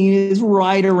vaccine is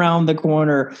right around the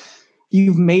corner.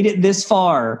 You've made it this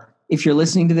far. If you're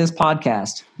listening to this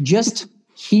podcast, just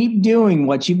keep doing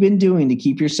what you've been doing to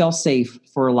keep yourself safe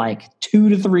for like 2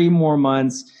 to 3 more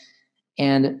months.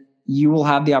 And you will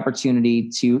have the opportunity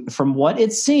to, from what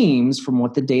it seems, from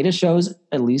what the data shows,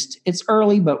 at least it's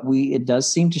early, but it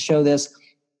does seem to show this.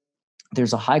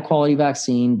 There's a high quality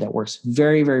vaccine that works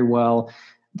very, very well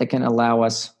that can allow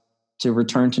us to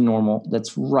return to normal.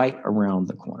 That's right around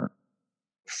the corner.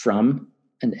 From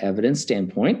an evidence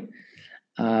standpoint,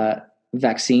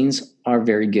 vaccines are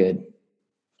very good,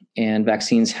 and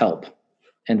vaccines help,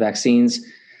 and vaccines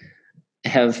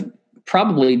have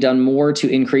probably done more to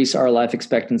increase our life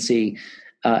expectancy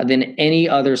than any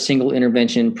other single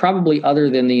intervention, probably other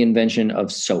than the invention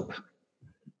of soap.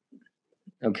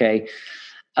 Okay.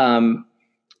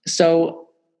 So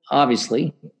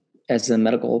obviously, as a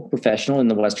medical professional in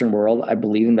the Western world, I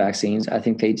believe in vaccines. I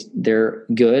think they're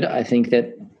good. I think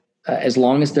that as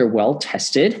long as they're well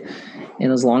tested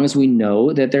and as long as we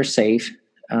know that they're safe,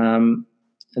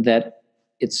 that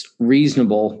it's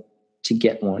reasonable to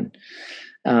get one.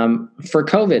 For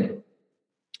COVID,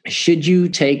 should you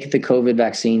take the COVID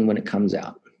vaccine when it comes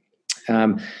out?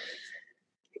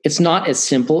 It's not as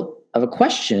simple of a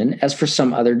question as for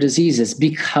some other diseases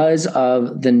because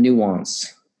of the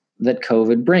nuance that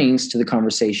COVID brings to the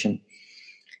conversation.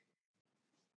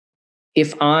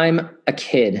 If I'm a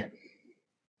kid,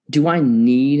 do I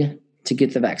need to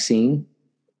get the vaccine?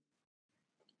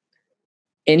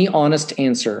 Any honest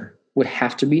answer would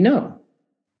have to be no.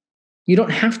 You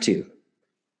don't have to.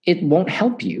 It won't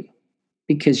help you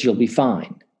because you'll be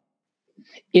fine.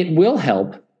 It will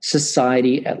help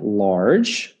society at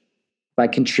large by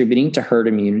contributing to herd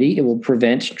immunity. It will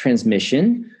prevent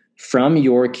transmission from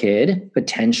your kid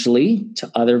potentially to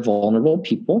other vulnerable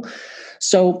people.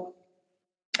 So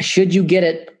should you get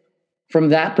it from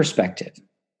that perspective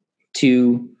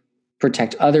to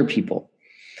protect other people?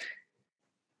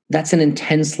 That's an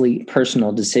intensely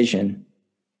personal decision.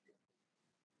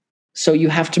 So you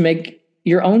have to make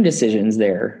your own decisions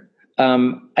there.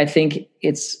 I think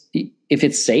if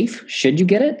it's safe, should you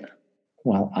get it?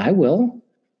 Well, I will.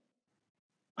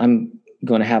 I'm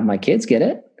going to have my kids get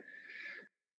it.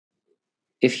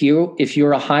 If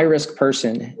you're a high risk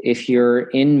person, if you're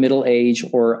in middle age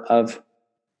or of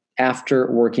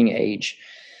after working age,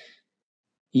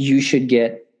 you should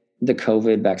get the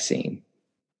COVID vaccine.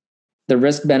 The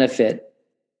risk benefit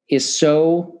is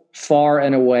so far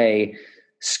and away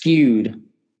skewed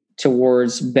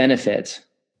towards benefit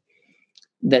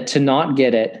that to not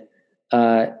get it,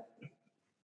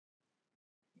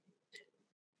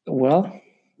 well,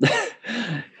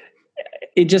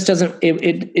 it just doesn't,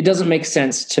 it doesn't make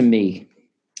sense to me.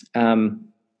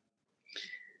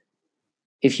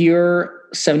 If you're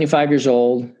 75 years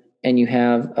old and you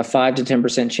have a 5 to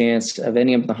 10% chance of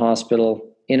ending up in the hospital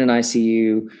in an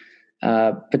ICU,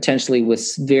 potentially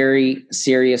with very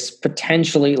serious,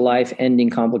 potentially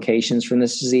life-ending complications from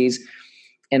this disease,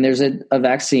 and there's a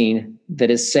vaccine that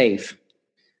is safe,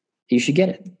 you should get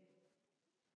it.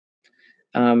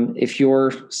 If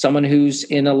you're someone who's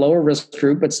in a lower risk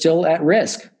group but still at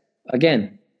risk,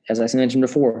 again, as I mentioned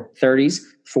before, 30s,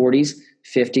 40s,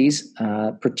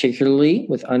 50s, particularly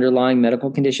with underlying medical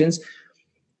conditions,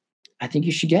 I think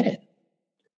you should get it.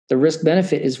 The risk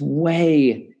benefit is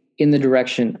way in the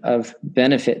direction of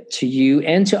benefit to you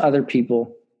and to other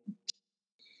people.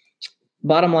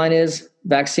 Bottom line is,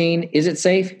 vaccine, is it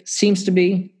safe? Seems to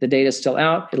be. The data is still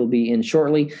out. It'll be in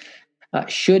shortly.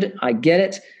 Should I get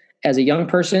it? As a young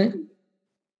person,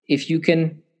 if you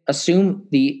can assume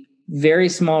the very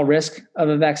small risk of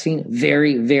a vaccine,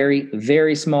 very, very,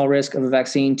 very small risk of a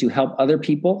vaccine to help other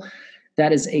people,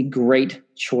 that is a great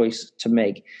choice to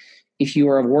make. If you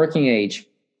are of working age,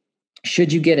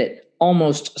 should you get it?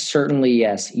 Almost certainly,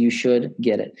 yes, you should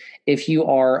get it. If you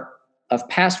are of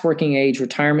past working age,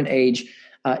 retirement age,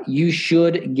 you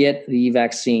should get the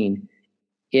vaccine.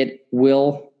 It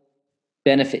will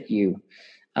benefit you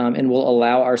and will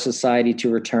allow our society to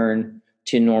return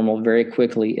to normal very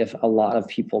quickly if a lot of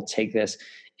people take this.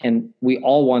 And we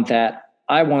all want that.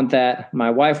 I want that. My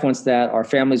wife wants that. Our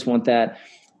families want that.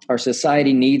 Our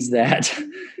society needs that.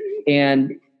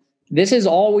 And this is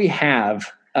all we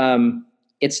have.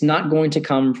 It's not going to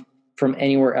come from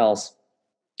anywhere else.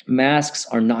 Masks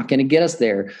are not going to get us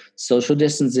there. Social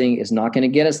distancing is not going to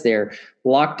get us there.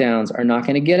 Lockdowns are not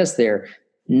going to get us there.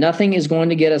 Nothing is going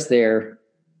to get us there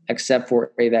except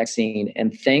for a vaccine.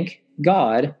 And thank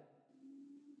God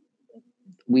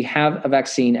we have a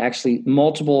vaccine, actually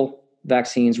multiple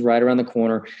vaccines right around the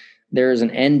corner. There is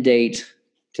an end date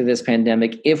to this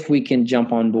pandemic if we can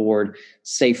jump on board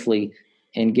safely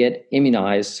and get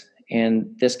immunized.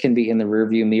 And this can be in the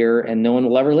rearview mirror, and no one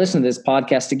will ever listen to this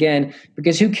podcast again,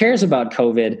 because who cares about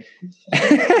COVID?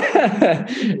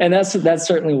 And that's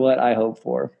certainly what I hope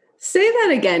for. Say that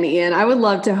again, Ian. I would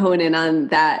love to hone in on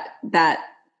that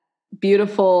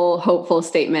beautiful, hopeful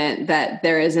statement that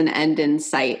there is an end in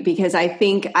sight, because I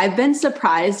think I've been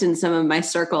surprised in some of my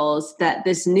circles that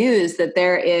this news that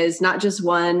there is not just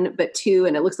one, but two,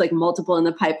 and it looks like multiple in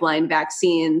the pipeline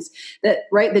vaccines, that,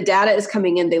 right, the data is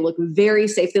coming in. They look very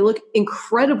safe. They look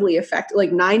incredibly effective,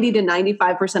 like 90 to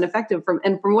 95% effective from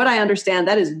what I understand,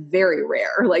 that is very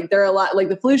rare. Like there are a lot, like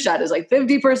the flu shot is like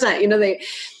 50%,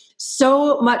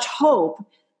 so much hope.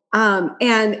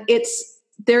 And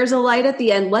there's a light at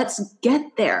the end. Let's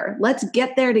get there. Let's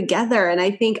get there together. And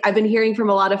I think I've been hearing from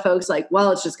a lot of folks like,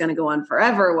 well, it's just going to go on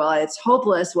forever. Well, it's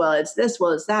hopeless. Well, it's this,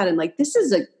 well, it's that. And like, this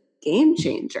is a game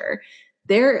changer.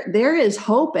 There is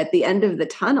hope at the end of the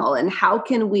tunnel. And how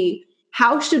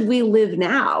should we live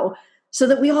now so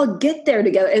that we all get there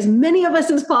together? As many of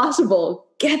us as possible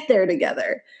get there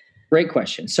together. Great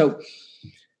question. So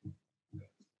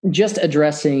just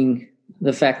addressing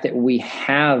the fact that we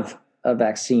have a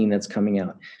vaccine that's coming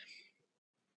out.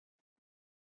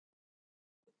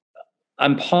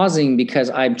 I'm pausing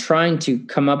because I'm trying to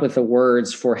come up with the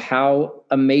words for how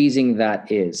amazing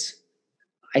that is.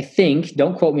 I think,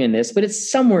 don't quote me on this, but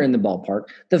it's somewhere in the ballpark.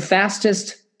 The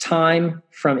fastest time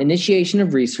from initiation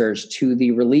of research to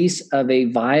the release of a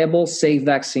viable, safe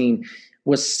vaccine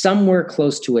was somewhere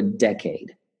close to a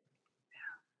decade.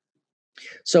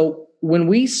 So when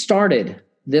we started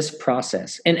this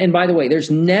process, and by the way,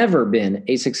 there's never been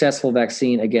a successful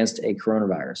vaccine against a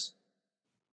coronavirus.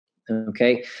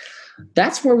 Okay.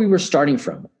 That's where we were starting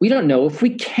from. We don't know if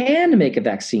we can make a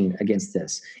vaccine against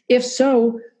this. If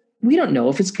so, we don't know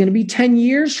if it's going to be 10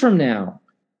 years from now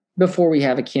before we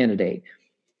have a candidate.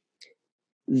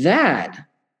 That's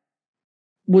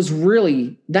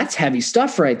heavy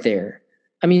stuff right there.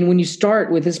 I mean, when you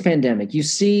start with this pandemic, you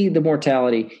see the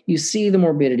mortality, you see the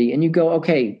morbidity, and you go,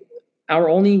 okay, our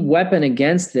only weapon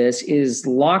against this is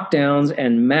lockdowns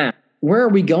and masks. Where are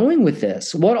we going with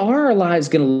this? What are our lives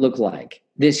going to look like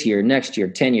this year, next year,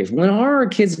 10 years? When are our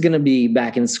kids going to be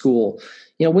back in school?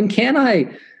 When can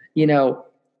I,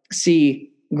 see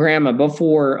grandma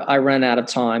before I run out of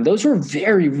time? Those are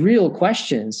very real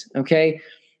questions, okay?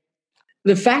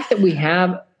 The fact that we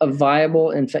have a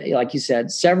viable, and like you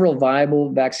said, several viable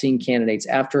vaccine candidates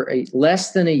after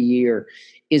less than a year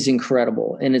is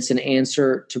incredible. And it's an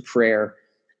answer to prayer.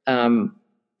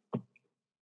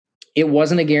 It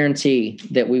wasn't a guarantee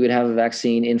that we would have a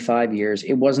vaccine in 5 years.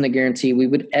 It wasn't a guarantee we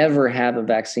would ever have a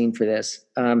vaccine for this.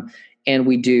 And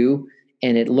we do,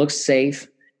 and it looks safe,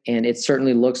 and it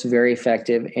certainly looks very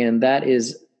effective. And that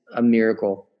is a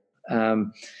miracle.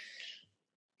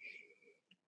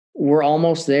 We're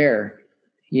almost there.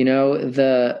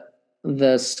 The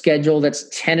schedule that's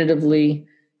tentatively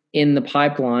in the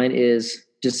pipeline is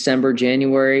December,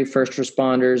 January, first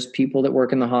responders, people that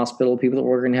work in the hospital, people that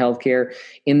work in healthcare.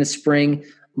 In the spring,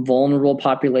 vulnerable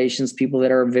populations, people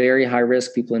that are very high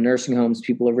risk, people in nursing homes,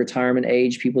 people of retirement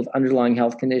age, people with underlying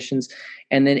health conditions.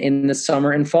 And then in the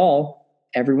summer and fall,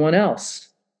 everyone else.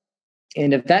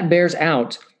 And if that bears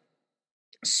out,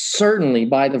 certainly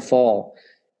by the fall,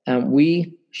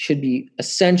 we should be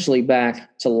essentially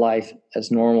back to life as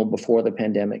normal before the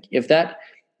pandemic. If that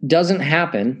doesn't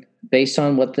happen, based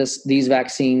on what these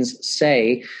vaccines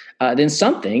say, then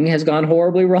something has gone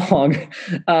horribly wrong.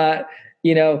 And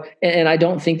I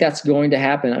don't think that's going to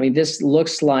happen. I mean, this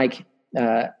looks like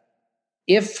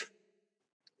if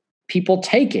people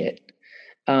take it,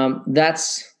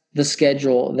 that's the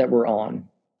schedule that we're on.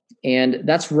 And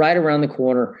that's right around the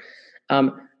corner.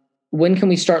 When can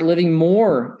we start living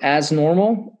more as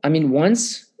normal? I mean,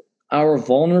 once our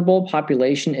vulnerable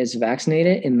population is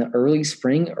vaccinated in the early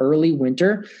spring, early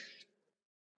winter,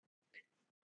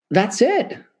 that's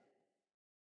it.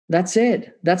 That's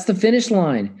it. That's the finish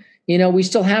line. We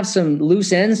still have some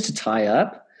loose ends to tie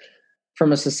up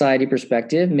from a society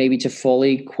perspective, maybe to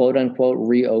fully, quote unquote,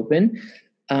 reopen.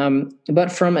 But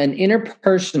from an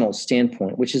interpersonal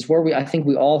standpoint, which is where I think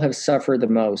we all have suffered the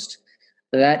most,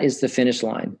 that is the finish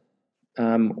line.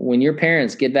 When your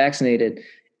parents get vaccinated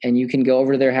and you can go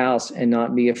over to their house and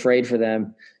not be afraid for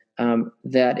them,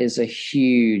 that is a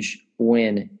huge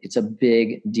win. It's a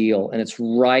big deal, and it's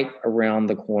right around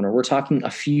the corner. We're talking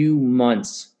a few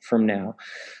months from now.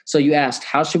 So you asked,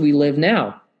 how should we live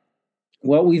now?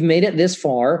 Well, we've made it this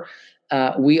far.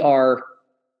 We are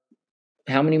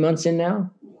how many months in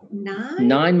now? 9.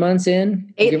 9 months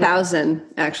in. 8,000,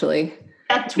 actually.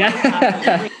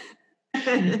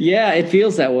 Yeah, it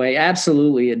feels that way.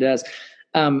 Absolutely, it does.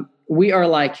 We are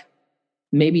like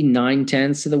maybe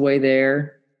 9/10 of the way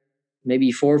there,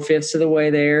 maybe 4/5 of the way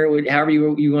there. However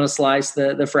you want to slice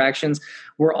the fractions,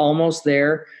 we're almost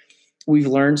there. We've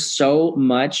learned so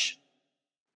much.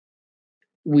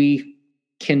 We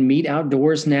can meet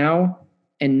outdoors now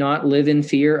and not live in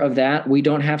fear of that. We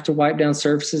don't have to wipe down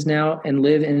surfaces now and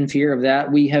live in fear of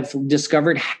that. We have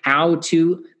discovered how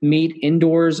to meet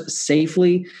indoors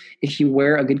safely if you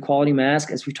wear a good quality mask,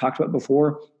 as we've talked about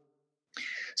before.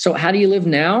 So how do you live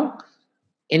now?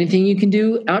 Anything you can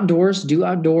do outdoors, do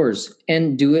outdoors,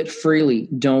 and do it freely.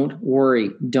 Don't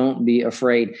worry. Don't be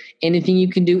afraid. Anything you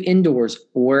can do indoors,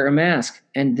 wear a mask,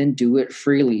 and then do it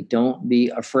freely. Don't be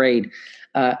afraid.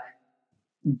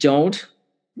 Don't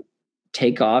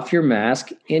take off your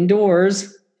mask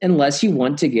indoors unless you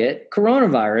want to get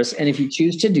coronavirus. And if you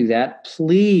choose to do that,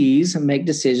 please make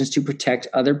decisions to protect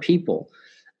other people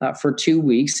for 2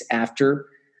 weeks after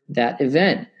that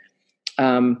event.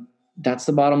 That's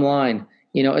the bottom line.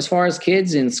 As far as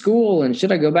kids in school and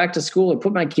should I go back to school or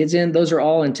put my kids in, those are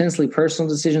all intensely personal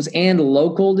decisions and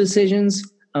local decisions.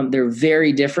 They're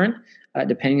very different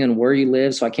depending on where you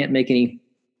live. So I can't make any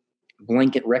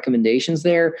blanket recommendations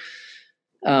there.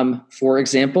 For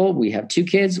example, we have 2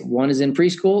 kids. One is in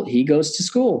preschool. He goes to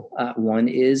school. One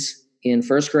is in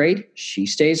first grade. She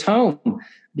stays home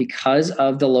because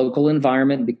of the local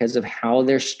environment, because of how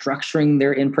they're structuring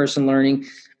their in-person learning,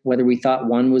 whether we thought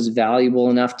one was valuable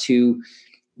enough to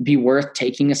be worth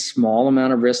taking a small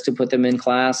amount of risk to put them in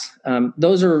class.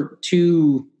 Those are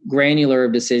too granular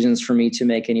of decisions for me to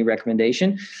make any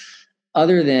recommendation,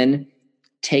 other than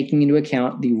taking into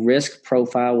account the risk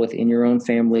profile within your own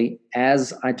family,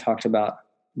 as I talked about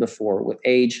before, with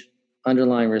age,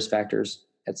 underlying risk factors,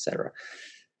 etc.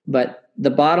 But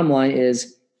the bottom line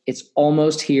is it's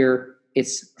almost here.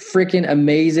 It's freaking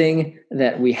amazing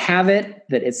that we have it,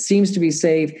 that it seems to be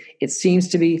safe. It seems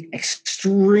to be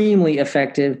extremely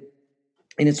effective,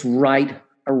 and it's right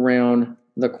around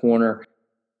the corner.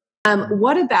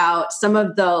 What about some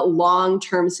of the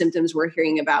long-term symptoms we're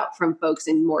hearing about from folks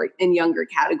in younger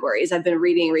categories? I've been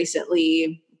reading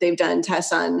recently, they've done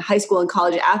tests on high school and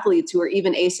college athletes who are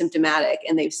even asymptomatic,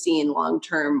 and they've seen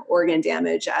long-term organ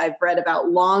damage. I've read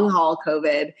about long-haul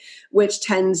COVID, which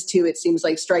tends to, it seems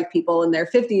like, strike people in their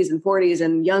 50s and 40s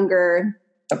and younger.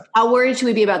 How worried should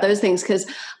we be about those things? Because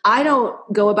I don't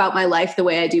go about my life the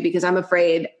way I do because I'm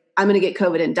afraid I'm going to get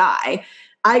COVID and die.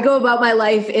 I go about my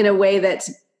life in a way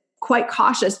that's quite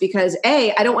cautious because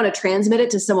I don't want to transmit it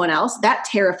to someone else. That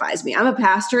terrifies me. I'm a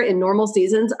pastor. In normal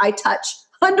seasons, I touch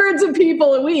hundreds of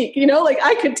people a week.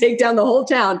 I could take down the whole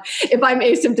town if I'm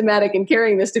asymptomatic and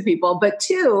carrying this to people. But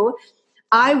 2,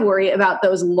 I worry about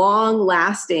those long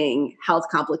lasting health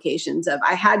complications of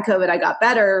I had COVID, I got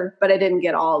better, but I didn't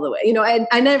get all the way, and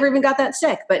I never even got that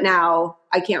sick, but now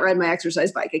I can't ride my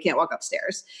exercise bike. I can't walk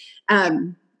upstairs.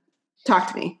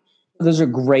 Talk to me. Those are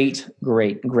great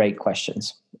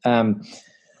questions.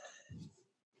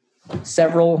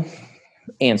 Several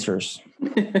answers.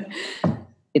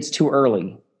 It's too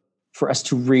early for us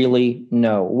to really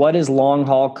know. What does long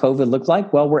haul COVID look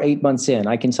like? Well, we're 8 months in.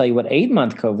 I can tell you what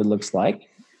 8-month COVID looks like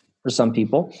for some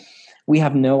people. We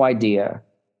have no idea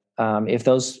if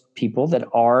those people that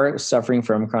are suffering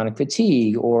from chronic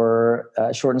fatigue or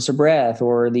shortness of breath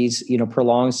or these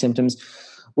prolonged symptoms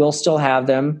will still have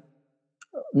them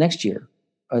next year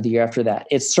or the year after that.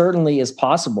 It certainly is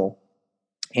possible.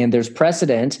 And there's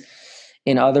precedent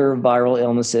in other viral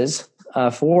illnesses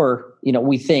for,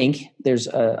 we think there's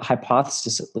a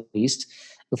hypothesis, at least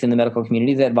within the medical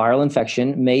community, that viral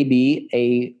infection may be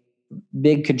a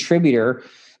big contributor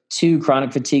to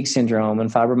chronic fatigue syndrome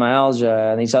and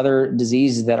fibromyalgia and these other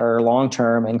diseases that are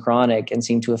long-term and chronic and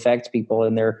seem to affect people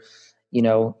in their,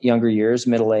 younger years,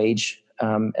 middle age,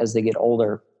 as they get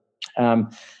older.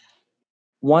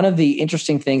 One of the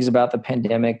interesting things about the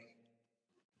pandemic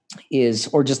is,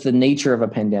 or just the nature of a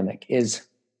pandemic, is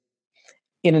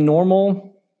in a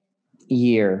normal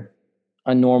year,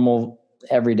 a normal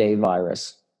everyday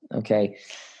virus, okay,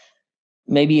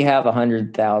 maybe you have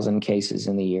 100,000 cases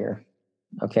in the year.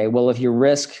 Okay, well, if your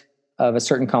risk of a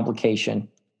certain complication,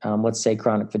 let's say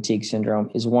chronic fatigue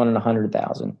syndrome, is 1 in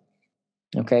 100,000,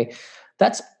 okay,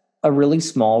 that's a really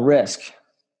small risk,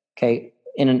 okay,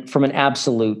 from an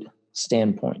absolute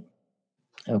standpoint,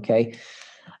 okay.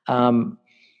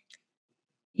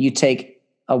 You take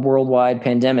a worldwide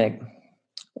pandemic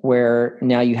where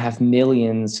now you have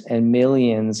millions and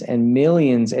millions and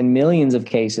millions and millions of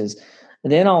cases.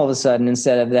 Then all of a sudden,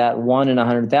 instead of that 1 in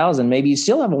 100,000, maybe you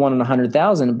still have a 1 in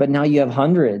 100,000, but now you have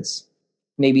hundreds,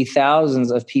 maybe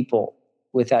thousands of people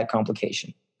with that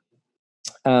complication.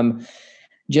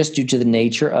 just due to the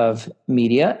nature of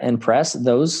media and press,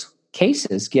 those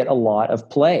cases get a lot of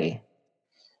play.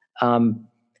 I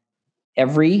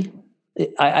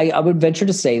would venture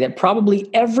to say that probably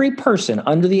every person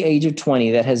under the age of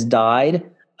 20 that has died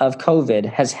of COVID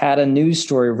has had a news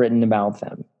story written about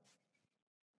them.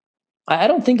 I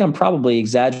don't think I'm probably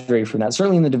exaggerating from that.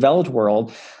 Certainly in the developed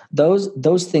world, those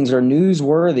things are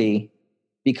newsworthy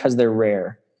because they're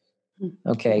rare.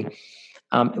 Okay.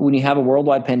 When you have a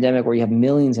worldwide pandemic where you have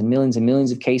millions and millions and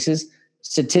millions of cases,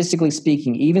 statistically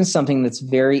speaking, even something that's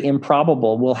very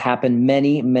improbable will happen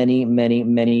many, many, many,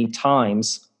 many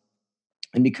times.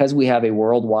 And because we have a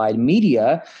worldwide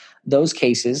media, those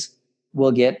cases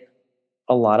will get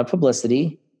a lot of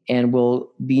publicity and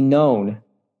will be known.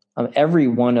 Every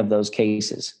one of those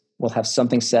cases will have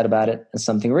something said about it and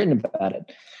something written about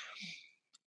it.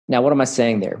 Now, what am I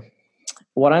saying there?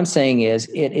 What I'm saying is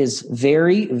it is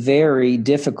very, very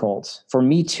difficult for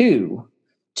me too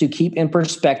to keep in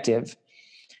perspective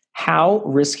how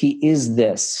risky is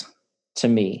this to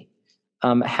me?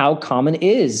 How common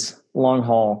is long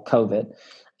haul COVID?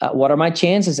 What are my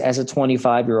chances as a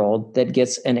 25-year-old that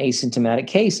gets an asymptomatic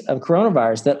case of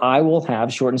coronavirus that I will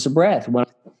have shortness of breath?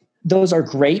 Those are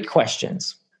great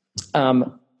questions.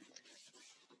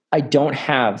 I don't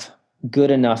have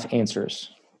good enough answers.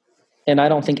 And I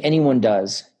don't think anyone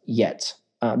does yet,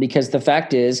 because the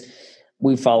fact is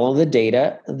we follow the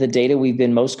data. The data we've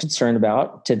been most concerned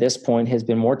about to this point has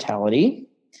been mortality.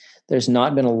 There's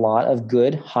not been a lot of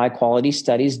good, high-quality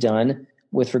studies done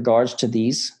with regards to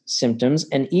these symptoms.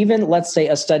 And even, let's say,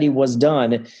 a study was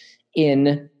done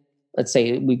in, let's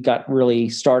say we got really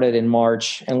started in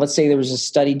March, and let's say there was a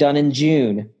study done in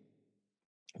June.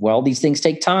 Well, these things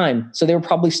take time. So they were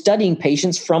probably studying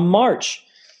patients from March.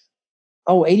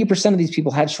 80% of these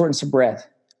people had shortness of breath.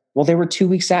 Well, they were 2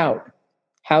 weeks out.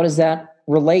 How does that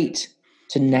relate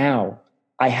to now?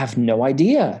 I have no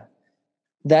idea.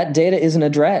 That data isn't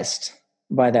addressed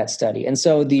by that study. And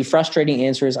so the frustrating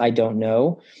answer is I don't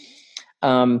know.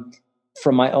 From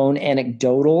my own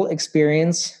anecdotal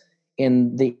experience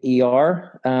in the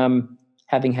ER,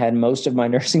 having had most of my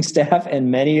nursing staff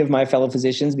and many of my fellow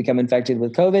physicians become infected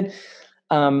with COVID,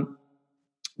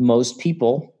 most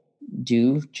people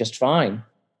do just fine.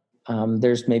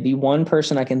 There's maybe one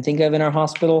person I can think of in our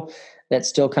hospital that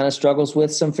still kind of struggles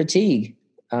with some fatigue,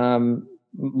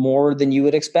 more than you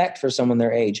would expect for someone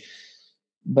their age.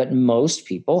 But most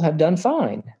people have done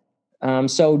fine.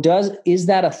 Is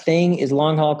that a thing? Is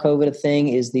long haul COVID a thing?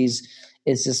 Is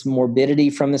this morbidity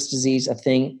from this disease a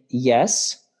thing?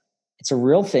 Yes, it's a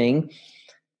real thing.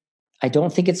 I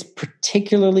don't think it's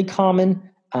particularly common,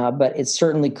 but it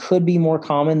certainly could be more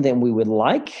common than we would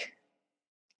like.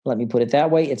 Let me put it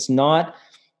that way. It's not,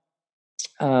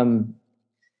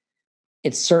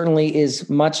 it certainly is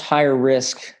much higher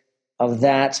risk of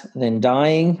that than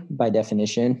dying by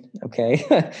definition. Okay.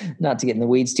 Not to get in the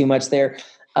weeds too much there.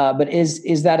 But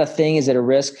is that a thing? Is it a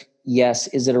risk? Yes.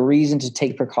 Is it a reason to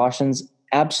take precautions?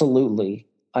 Absolutely.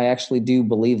 I actually do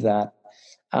believe that.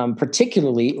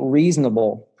 Particularly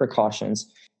reasonable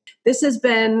precautions. This has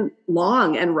been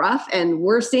long and rough, and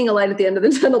we're seeing a light at the end of the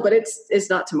tunnel, but it's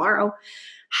not tomorrow.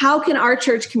 How can our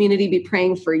church community be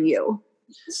praying for you?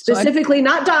 Specifically,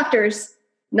 not doctors,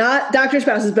 not doctor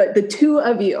spouses, but the two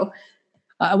of you.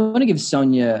 I want to give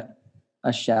Sonia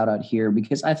a shout out here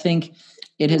because I think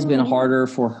it has been harder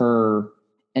for her,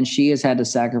 and she has had to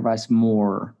sacrifice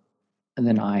more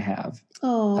than I have.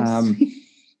 I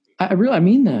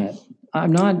mean that.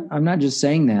 I'm not just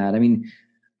saying that. I mean,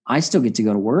 I still get to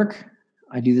go to work.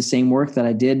 I do the same work that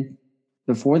I did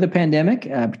before the pandemic,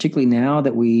 particularly now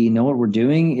that we know what we're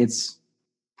doing. It's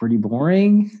pretty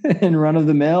boring and run of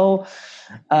the mill.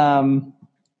 I'm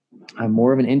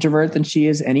more of an introvert than she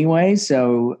is anyway.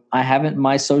 So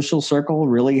my social circle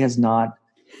really has not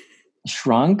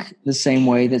shrunk the same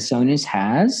way that Sonia's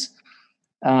has.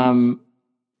 And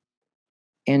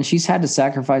she's had to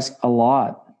sacrifice a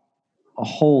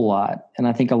whole lot. And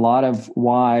I think a lot of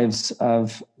wives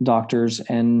of doctors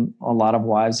and a lot of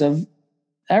wives of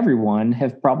everyone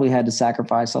have probably had to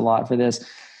sacrifice a lot for this.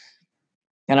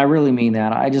 And I really mean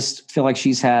that. I just feel like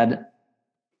she's had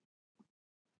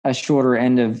a shorter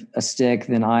end of a stick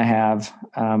than I have.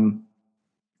 And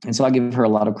so I give her a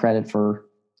lot of credit for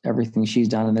everything she's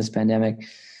done in this pandemic.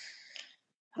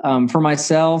 For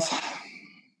myself,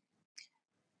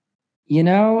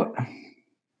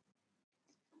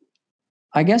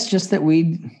 I guess just that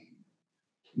we'd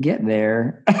get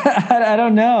there. I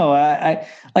don't know.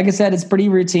 Like I said, it's pretty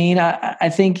routine. I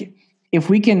think if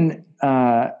we can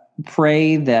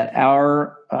pray that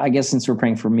our I guess since we're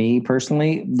praying for me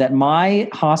personally, that my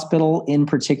hospital in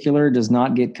particular does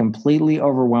not get completely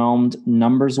overwhelmed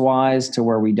numbers wise to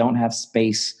where we don't have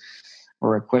space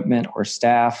or equipment or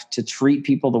staff to treat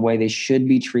people the way they should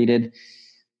be treated.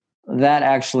 That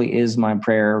actually is my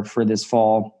prayer for this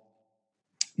fall,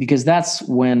 because that's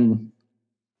when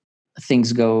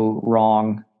things go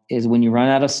wrong, is when you run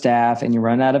out of staff and you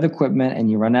run out of equipment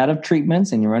and you run out of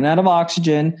treatments and you run out of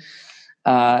oxygen.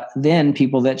 Then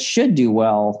people that should do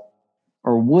well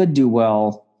or would do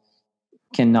well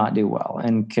cannot do well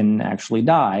and can actually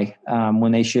die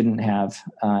when they shouldn't have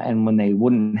and when they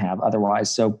wouldn't have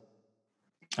otherwise. So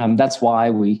that's why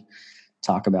we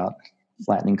talk about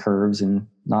flattening curves and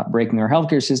not breaking our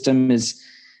healthcare system is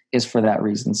for that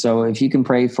reason. So if you can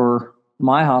pray for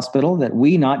my hospital that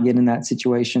we not get in that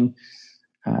situation,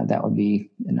 that would be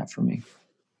enough for me.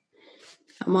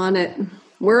 I'm on it.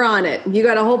 We're on it. You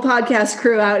got a whole podcast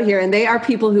crew out here, and they are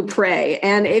people who pray.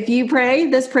 And if you pray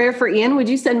this prayer for Ian, would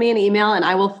you send me an email and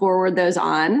I will forward those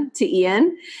on to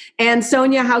Ian? And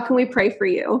Sonia, how can we pray for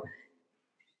you?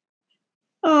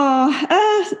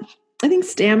 I think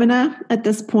stamina at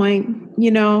this point,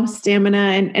 stamina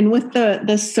and with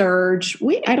the surge,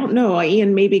 I don't know,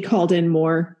 Ian maybe called in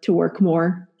more to work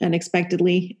more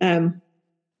unexpectedly. I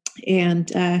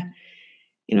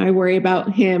worry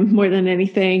about him more than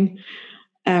anything.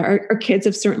 Our kids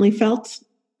have certainly felt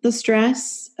the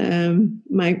stress.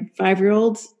 My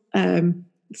 5-year-old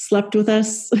slept with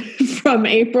us from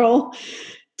April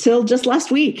till just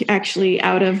last week, actually,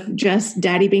 out of just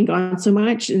daddy being gone so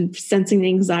much and sensing the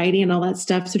anxiety and all that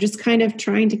stuff. So just kind of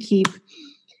trying to keep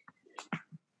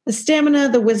the stamina,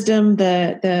 the wisdom,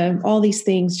 the all these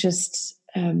things just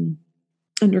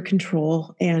under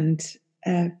control. And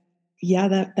that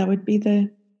would be the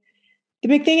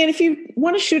big thing. And if you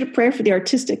want to shoot a prayer for the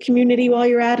artistic community while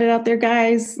you're at it out there,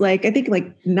 guys, I think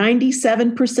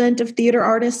 97% of theater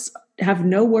artists have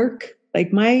no work.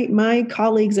 My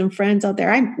colleagues and friends out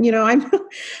there, I'm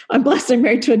blessed. I'm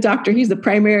married to a doctor. He's the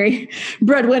primary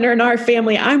breadwinner in our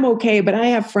family. I'm okay, but I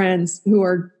have friends who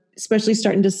are, especially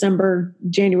starting December,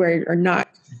 January, or not.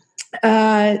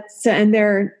 And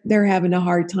they're having a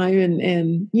hard time,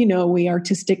 and we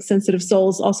artistic sensitive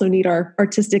souls also need our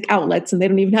artistic outlets, and they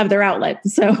don't even have their outlet.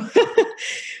 So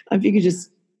if you could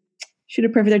just shoot a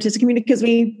prayer for the artistic community, because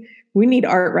we need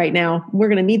art right now. We're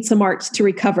going to need some art to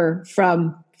recover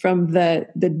from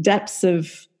the depths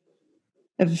of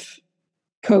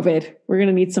COVID. We're going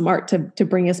to need some art to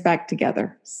bring us back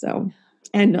together. So,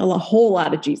 and a whole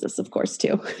lot of Jesus, of course,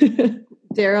 too.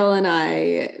 Daryl and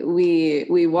I,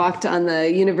 we walked on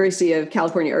the University of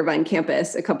California, Irvine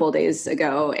campus a couple of days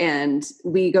ago, and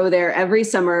we go there every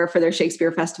summer for their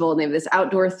Shakespeare Festival, and they have this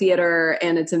outdoor theater,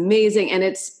 and it's amazing. And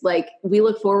it's we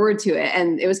look forward to it.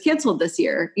 And it was canceled this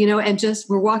year, and just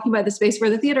we're walking by the space where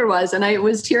the theater was, and I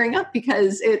was tearing up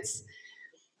because it's,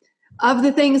 of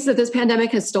the things that this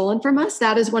pandemic has stolen from us,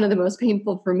 that is one of the most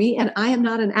painful for me. And I am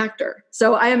not an actor.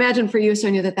 So I imagine for you,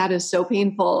 Sonia, that is so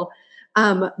painful.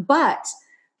 But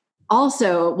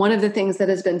also, one of the things that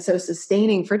has been so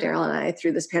sustaining for Daryl and I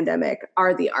through this pandemic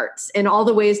are the arts and all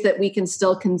the ways that we can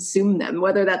still consume them,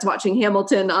 whether that's watching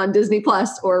Hamilton on Disney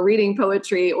Plus or reading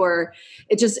poetry, or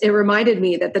it reminded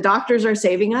me that the doctors are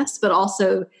saving us, but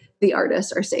also the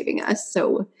artists are saving us.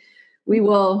 So we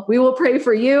will pray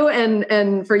for you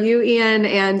and for you, Ian,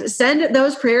 and send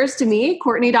those prayers to me,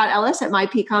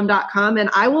 Courtney.ellis@mypcom.com, and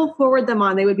I will forward them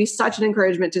on. They would be such an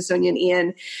encouragement to Sonia and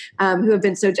Ian, who have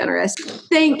been so generous.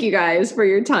 Thank you guys for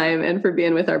your time and for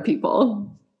being with our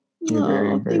people. You're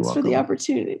very, very thanks welcome. for the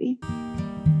opportunity.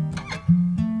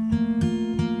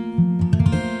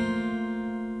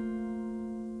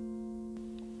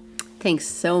 Thanks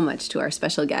so much to our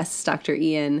special guests, Dr.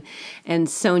 Ian and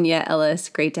Sonia Ellis.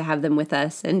 Great to have them with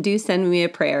us. And do send me a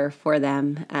prayer for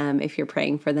them. If you're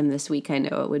praying for them this week, I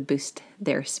know it would boost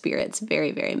their spirits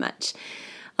very, very much.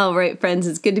 All right, friends,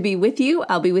 it's good to be with you.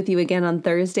 I'll be with you again on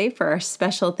Thursday for our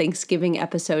special Thanksgiving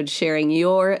episode, sharing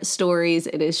your stories.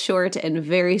 It is short and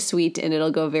very sweet, and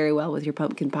it'll go very well with your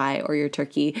pumpkin pie or your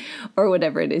turkey or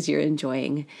whatever it is you're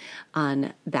enjoying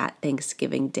on that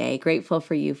Thanksgiving day. Grateful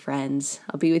for you, friends.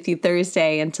 I'll be with you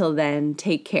Thursday. Until then,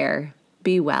 take care,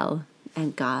 be well,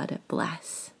 and God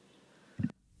bless.